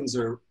distinctions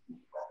are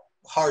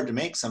hard to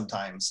make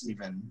sometimes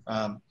even.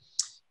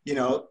 You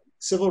know,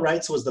 civil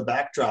rights was the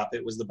backdrop.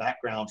 It was the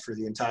background for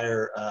the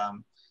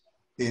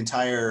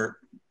entire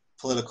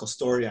political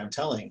story I'm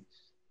telling.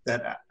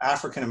 That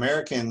African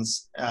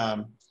Americans,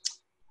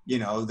 you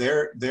know,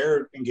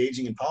 they're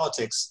engaging in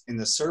politics in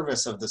the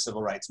service of the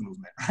civil rights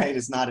movement, right?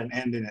 It's not an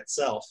end in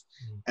itself.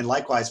 And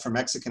likewise for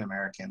Mexican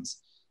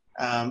Americans.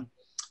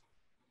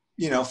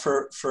 You know,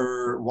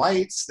 for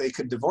whites, they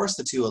could divorce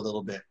the two a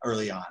little bit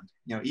early on.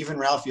 You know, even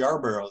Ralph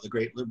Yarborough, the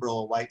great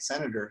liberal white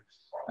senator,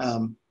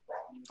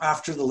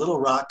 after the Little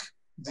Rock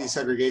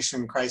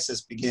desegregation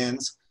crisis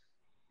begins,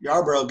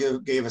 Yarborough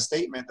gave a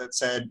statement that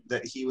said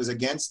that he was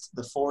against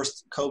the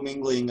forced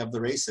commingling of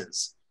the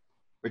races,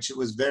 which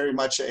was very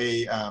much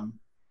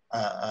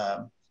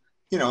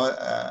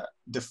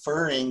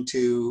deferring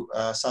to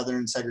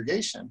Southern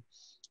segregation.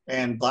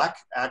 And Black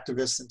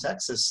activists in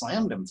Texas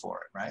slammed him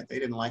for it, right? They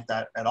didn't like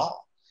that at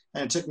all.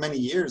 And it took many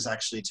years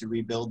actually to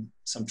rebuild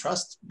some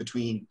trust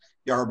between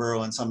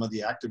Yarborough and some of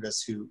the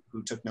activists who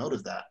took note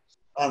of that.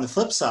 On the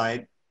flip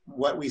side,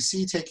 what we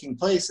see taking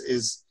place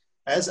is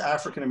as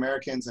African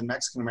Americans and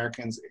Mexican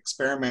Americans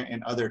experiment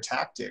in other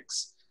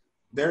tactics,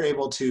 they're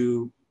able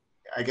to,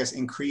 I guess,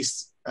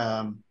 increase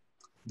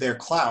their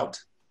clout,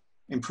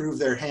 improve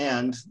their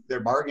hand, their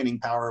bargaining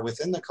power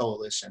within the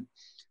coalition.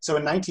 So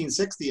in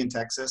 1960 in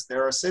Texas,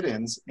 there are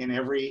sit-ins in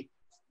every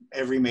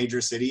major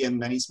city and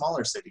many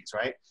smaller cities,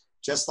 right?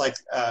 Just like,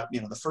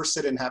 you know, the first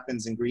sit-in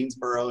happens in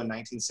Greensboro in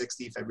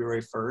 1960,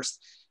 February 1st.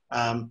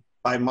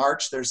 By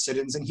March, there's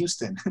sit-ins in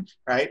Houston,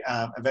 right?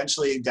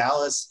 Eventually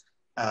Dallas,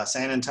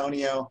 San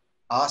Antonio,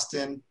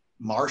 Austin,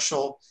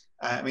 Marshall.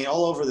 I mean,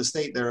 all over the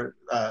state, there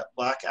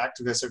Black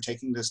activists are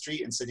taking the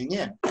street and sitting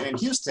in. And in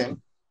Houston,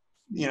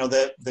 you know,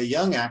 the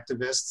young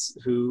activists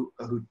who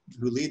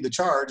lead the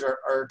charge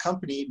are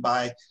accompanied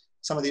by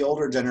some of the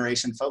older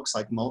generation folks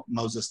like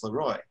Moses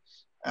Leroy.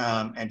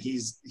 And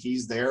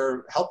he's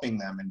there helping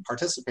them and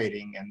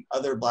participating, and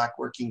other Black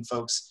working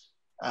folks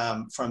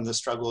from the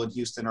struggle in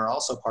Houston are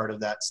also part of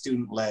that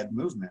student-led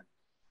movement.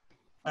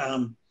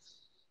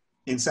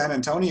 In San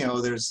Antonio,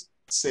 there's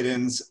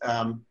sit-ins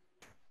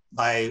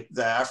by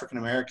the African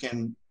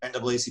American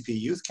NAACP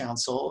Youth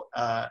Council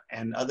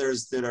and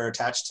others that are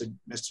attached to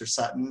Mr.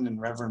 Sutton and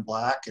Reverend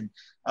Black and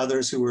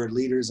others who were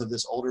leaders of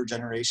this older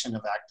generation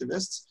of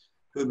activists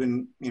who've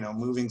been, you know,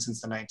 moving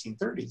since the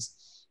 1930s.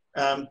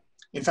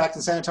 In fact,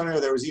 in San Antonio,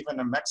 there was even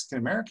a Mexican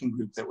American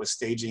group that was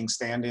staging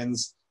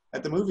stand-ins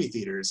at the movie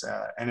theaters,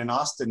 and in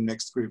Austin,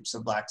 mixed groups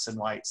of Blacks and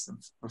whites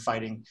were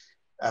fighting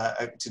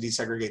to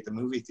desegregate the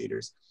movie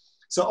theaters.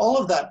 So all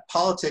of that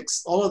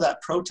politics, all of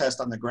that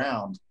protest on the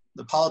ground,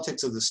 the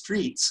politics of the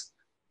streets,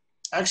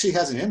 actually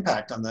has an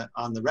impact on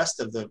the rest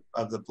of the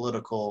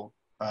political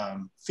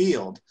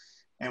field.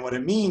 And what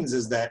it means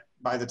is that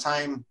by the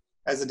time,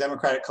 as the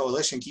Democratic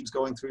coalition keeps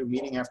going through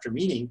meeting after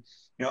meeting,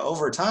 you know,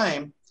 over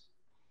time,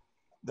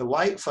 the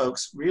white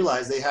folks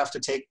realize they have to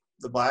take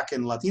the Black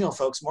and Latino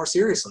folks more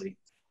seriously.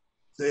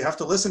 They have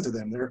to listen to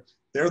them.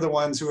 They're the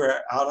ones who are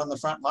out on the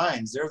front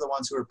lines. They're the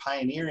ones who are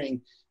pioneering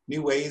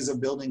new ways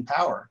of building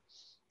power.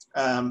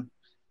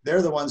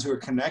 They're the ones who are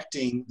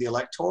connecting the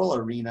electoral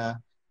arena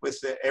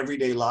with the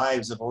everyday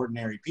lives of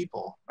ordinary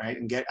people, right?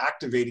 And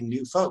activating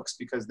new folks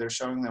because they're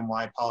showing them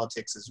why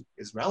politics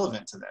is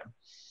relevant to them.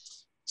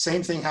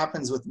 Same thing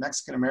happens with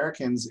Mexican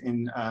Americans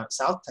in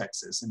South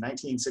Texas. In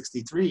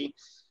 1963,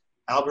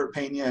 Albert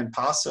Peña and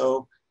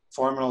Paso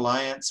form an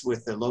alliance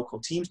with the local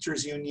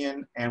Teamsters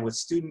Union and with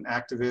student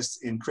activists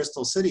in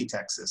Crystal City,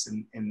 Texas,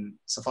 in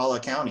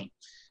Sofala County,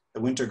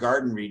 the Winter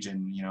Garden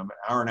region, you know, an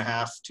hour and a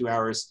half, 2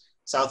 hours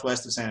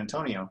southwest of San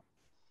Antonio.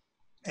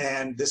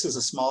 And this is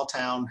a small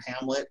town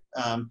hamlet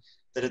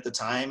that at the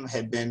time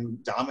had been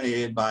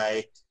dominated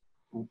by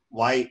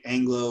white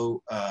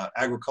Anglo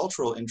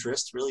agricultural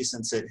interests really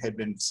since it had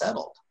been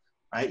settled,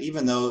 right?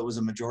 Even though it was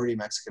a majority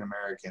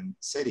Mexican-American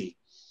city.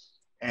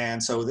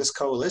 And so this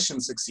coalition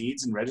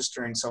succeeds in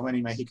registering so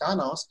many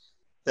Mexicanos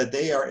that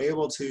they are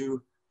able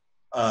to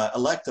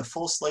elect a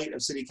full slate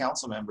of city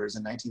council members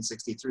in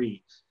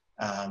 1963.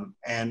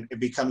 And it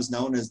becomes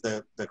known as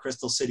the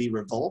Crystal City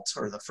Revolt,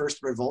 or the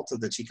first revolt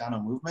of the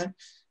Chicano movement.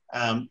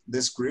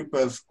 This group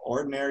of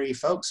ordinary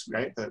folks,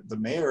 right? The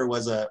mayor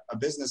was a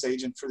business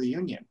agent for the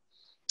union.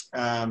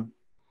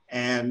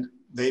 And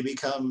they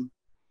become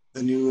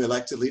the new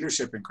elected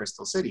leadership in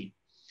Crystal City.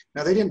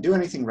 Now, they didn't do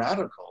anything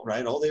radical,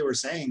 right? All they were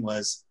saying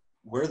was,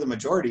 we're the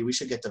majority, we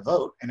should get to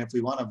vote. And if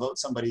we want to vote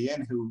somebody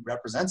in who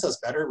represents us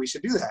better, we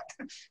should do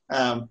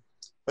that.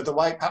 But the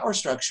white power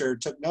structure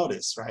took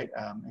notice, right?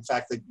 In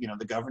fact,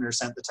 the governor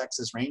sent the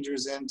Texas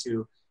Rangers in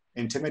to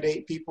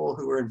intimidate people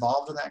who were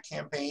involved in that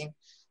campaign.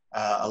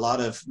 A lot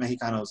of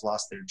Mexicanos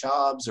lost their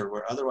jobs or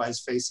were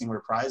otherwise facing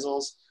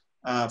reprisals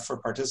for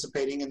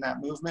participating in that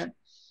movement.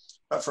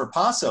 But for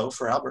Paso,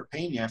 for Albert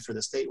Pena, for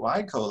the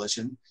statewide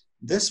coalition,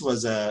 this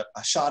was a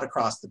shot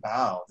across the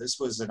bow. This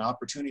was an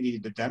opportunity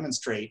to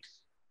demonstrate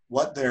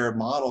what their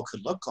model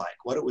could look like,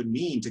 what it would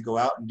mean to go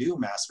out and do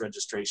mass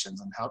registrations,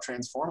 and how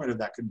transformative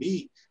that could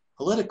be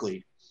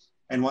politically.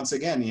 And once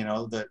again, you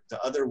know, the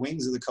other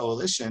wings of the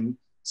coalition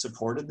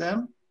supported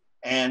them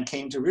and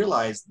came to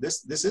realize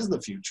this is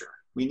the future.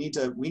 We need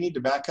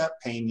to back up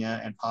Pena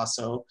and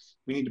Paso.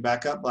 We need to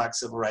back up Black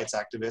civil rights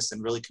activists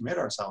and really commit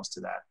ourselves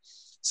to that.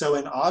 So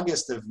in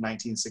August of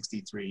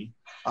 1963,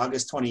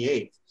 August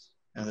 28th,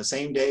 and the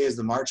same day as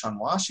the March on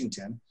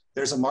Washington,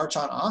 there's a march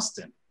on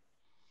Austin.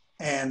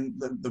 And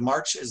the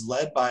march is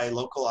led by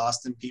local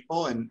Austin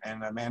people and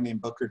a man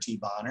named Booker T.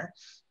 Bonner.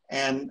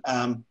 And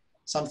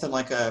something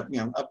like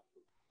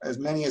as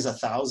many as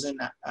 1,000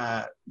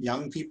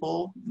 young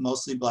people,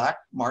 mostly Black,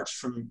 marched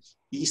from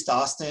East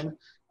Austin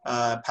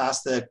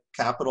past the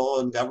Capitol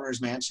and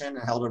Governor's Mansion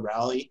and held a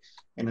rally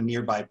in a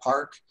nearby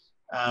park.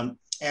 And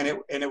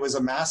it was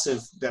a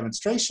massive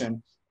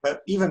demonstration.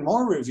 But even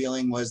more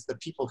revealing was the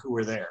people who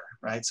were there,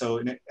 right? So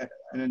in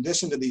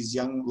addition to these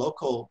young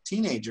local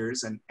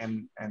teenagers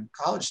and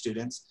college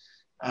students,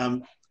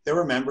 there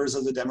were members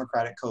of the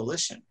Democratic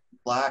Coalition,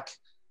 Black,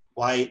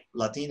 white,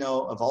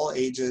 Latino, of all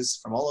ages,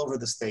 from all over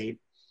the state.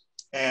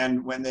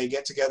 And when they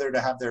get together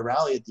to have their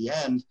rally at the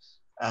end,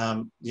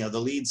 you know, the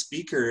lead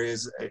speaker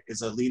is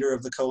a leader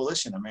of the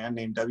coalition, a man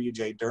named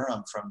W.J.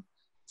 Durham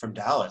from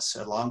Dallas,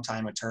 a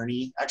longtime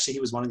attorney. Actually,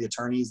 he was one of the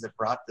attorneys that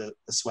brought the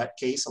Sweat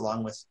case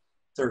along with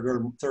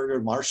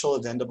Thurgood Marshall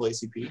of the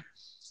NAACP,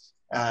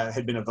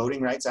 had been a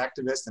voting rights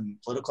activist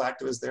and political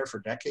activist there for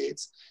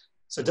decades.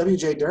 So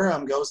W.J.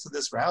 Durham goes to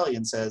this rally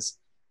and says,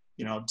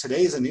 you know,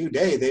 today's a new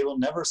day. They will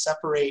never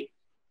separate,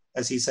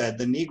 as he said,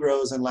 the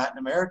Negroes and Latin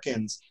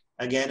Americans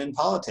again in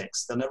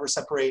politics. They'll never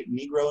separate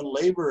Negro and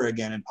labor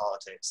again in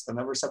politics. They'll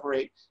never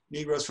separate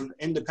Negroes from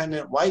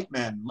independent white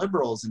men,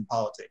 liberals in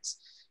politics.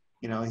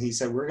 You know, he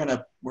said, we're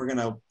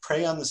gonna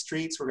pray on the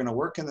streets. We're gonna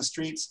work in the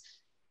streets.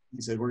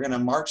 He said, we're going to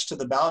march to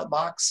the ballot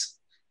box.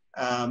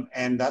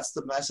 And that's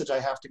the message I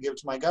have to give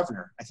to my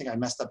governor. I think I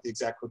messed up the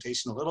exact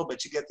quotation a little,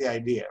 but you get the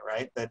idea,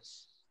 right? That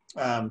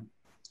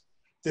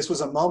this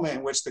was a moment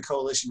in which the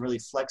coalition really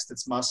flexed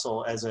its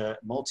muscle as a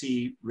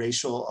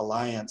multiracial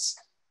alliance,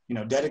 you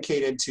know,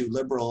 dedicated to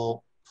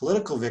liberal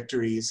political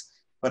victories,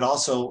 but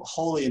also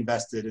wholly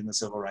invested in the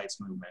civil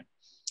rights movement.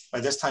 By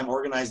this time,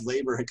 organized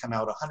labor had come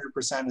out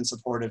 100% in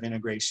support of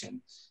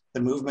integration.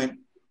 The movement,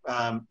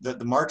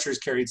 the marchers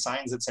carried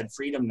signs that said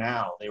freedom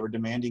now. They were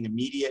demanding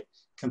immediate,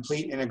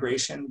 complete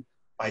integration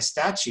by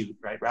statute,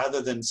 right?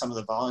 Rather than some of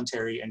the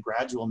voluntary and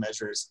gradual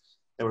measures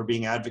that were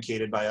being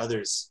advocated by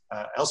others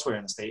elsewhere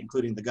in the state,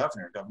 including the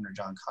governor, Governor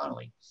John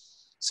Connally.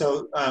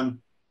 So,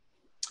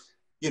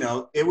 you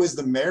know, it was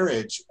the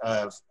marriage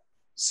of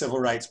civil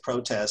rights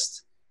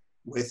protest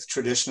with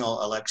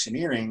traditional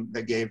electioneering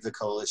that gave the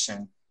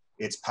coalition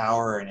its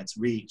power and its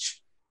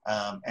reach.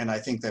 And I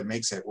think that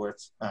makes it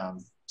worth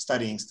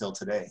studying still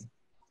today.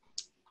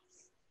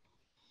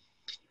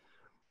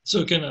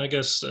 So Ken, I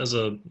guess as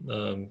a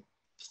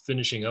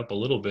finishing up a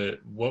little bit,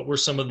 what were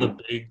some of the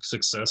big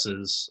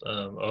successes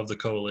of the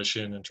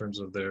coalition in terms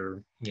of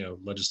their, you know,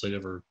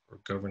 legislative or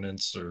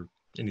governance or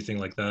anything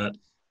like that?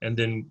 And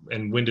then,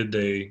 and when did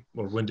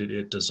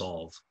it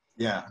dissolve?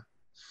 Yeah.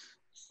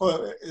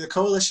 Well, the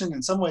coalition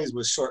in some ways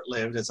was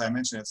short-lived. As I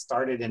mentioned, it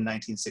started in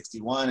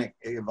 1961. It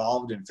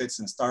evolved in fits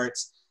and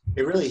starts.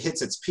 It really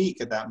hits its peak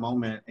at that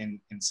moment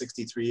in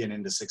 63 and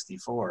into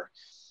 64.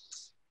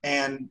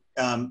 And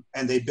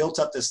they built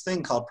up this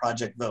thing called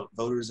Project Vote,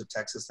 Voters of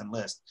Texas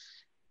Enlist.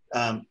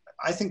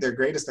 I think their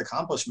greatest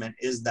accomplishment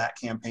is that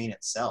campaign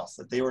itself,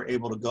 that they were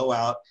able to go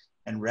out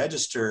and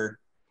register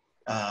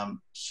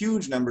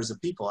huge numbers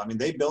of people. I mean,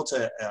 they built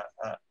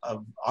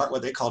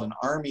what they called an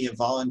army of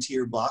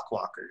volunteer block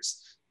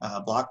walkers,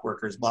 block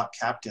workers, block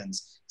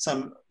captains.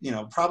 Some,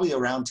 probably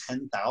around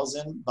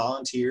 10,000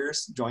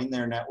 volunteers joined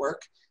their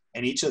network,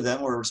 and each of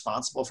them were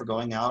responsible for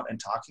going out and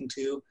talking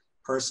to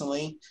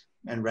personally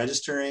and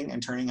registering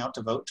and turning out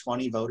to vote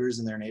 20 voters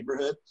in their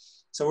neighborhood.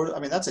 So,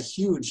 that's a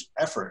huge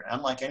effort,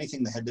 unlike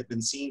anything that had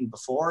been seen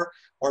before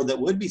or that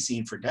would be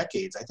seen for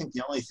decades. I think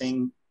the only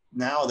thing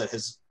now that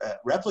has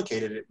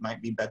replicated it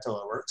might be Beto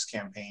O'Rourke's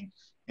campaign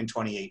in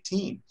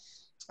 2018.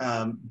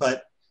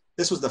 But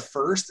this was the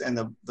first and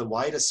the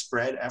widest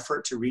spread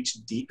effort to reach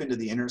deep into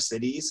the inner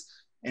cities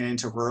and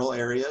into rural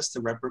areas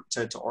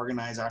to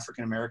organize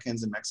African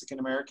Americans and Mexican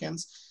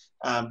Americans.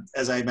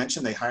 As I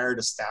mentioned, they hired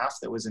a staff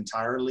that was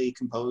entirely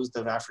composed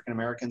of African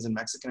Americans and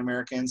Mexican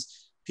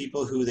Americans,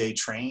 people who they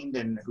trained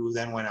and who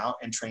then went out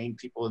and trained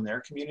people in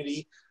their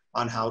community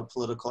on how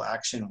political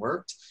action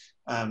worked.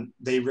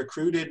 They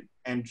recruited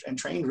and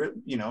trained,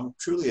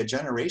 truly a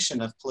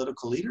generation of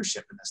political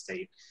leadership in the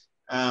state,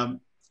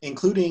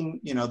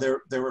 including,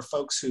 there were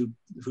folks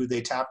who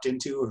they tapped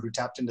into or who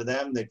tapped into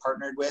them, they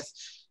partnered with.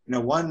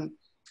 One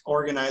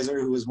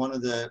organizer who was one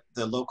of the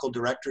local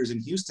directors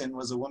in Houston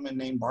was a woman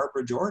named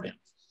Barbara Jordan,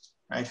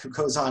 right, who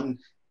goes on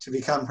to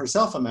become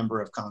herself a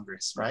member of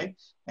Congress, right,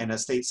 and a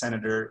state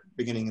senator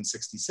beginning in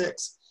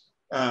 '66.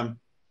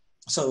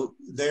 So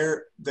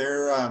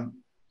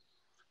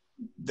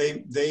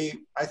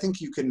I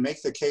think you can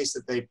make the case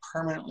that they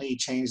permanently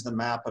changed the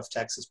map of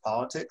Texas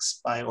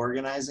politics by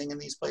organizing in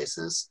these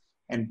places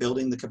and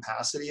building the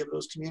capacity of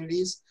those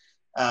communities.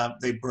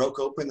 They broke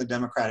open the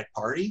Democratic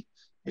Party.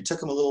 It took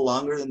them a little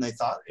longer than they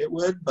thought it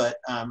would, but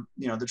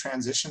the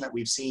transition that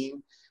we've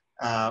seen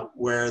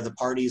where the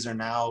parties are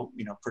now,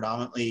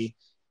 predominantly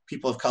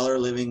people of color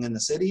living in the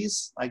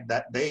cities, like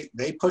that,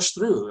 they pushed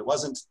through. It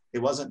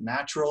wasn't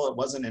natural. It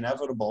wasn't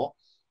inevitable.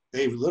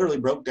 They literally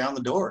broke down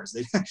the doors.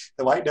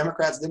 The white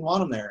Democrats didn't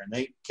want them there, and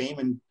they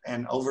came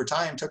and over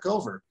time took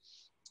over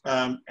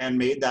and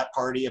made that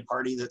party a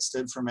party that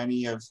stood for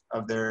many of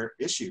their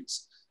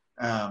issues.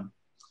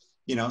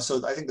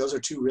 So I think those are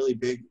two really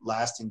big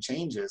lasting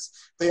changes.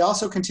 They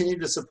also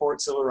continued to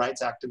support civil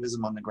rights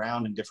activism on the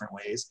ground in different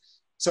ways.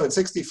 So in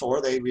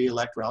 '64, they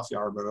re-elect Ralph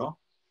Yarborough.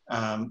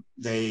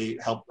 They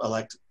helped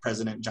elect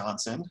President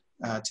Johnson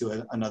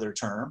to another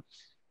term.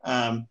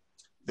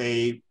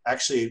 They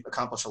actually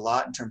accomplished a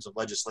lot in terms of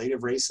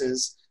legislative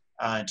races,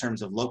 in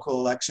terms of local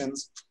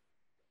elections,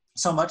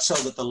 so much so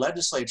that the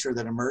legislature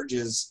that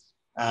emerges,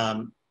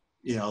 in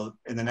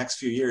the next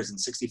few years in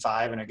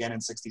 '65 and again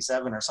in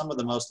 '67 are some of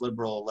the most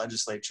liberal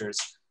legislatures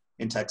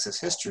in Texas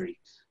history.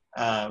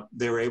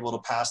 They were able to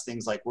pass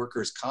things like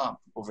workers' comp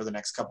over the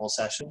next couple of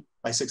sessions.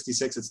 By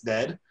 '66, it's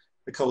dead.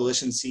 The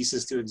coalition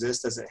ceases to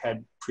exist as it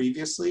had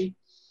previously,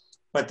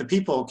 but the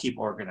people keep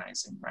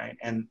organizing, right?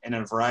 And in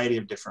a variety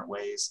of different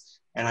ways.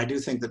 And I do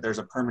think that there's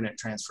a permanent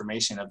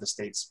transformation of the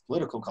state's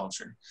political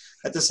culture.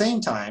 At the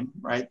same time,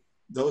 right,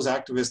 those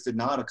activists did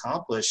not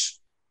accomplish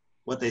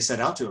what they set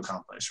out to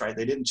accomplish, right?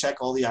 They didn't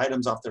check all the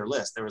items off their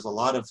list. There was a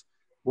lot of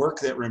work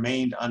that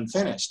remained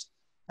unfinished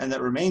and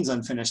that remains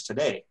unfinished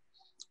today.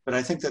 But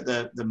I think that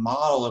the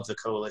model of the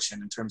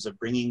coalition in terms of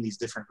bringing these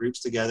different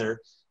groups together,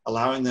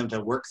 allowing them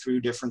to work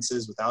through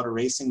differences without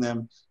erasing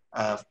them,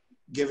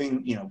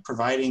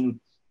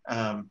 providing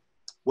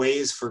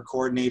ways for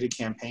coordinated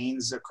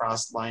campaigns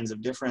across lines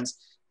of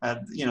difference,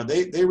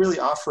 they really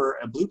offer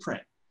a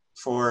blueprint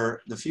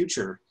for the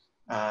future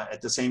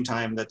at the same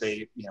time that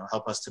they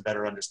help us to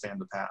better understand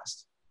the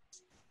past.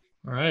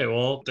 All right.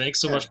 Well, thanks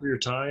so much for your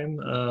time.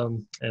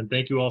 And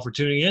thank you all for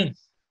tuning in.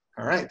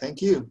 All right.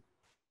 Thank you.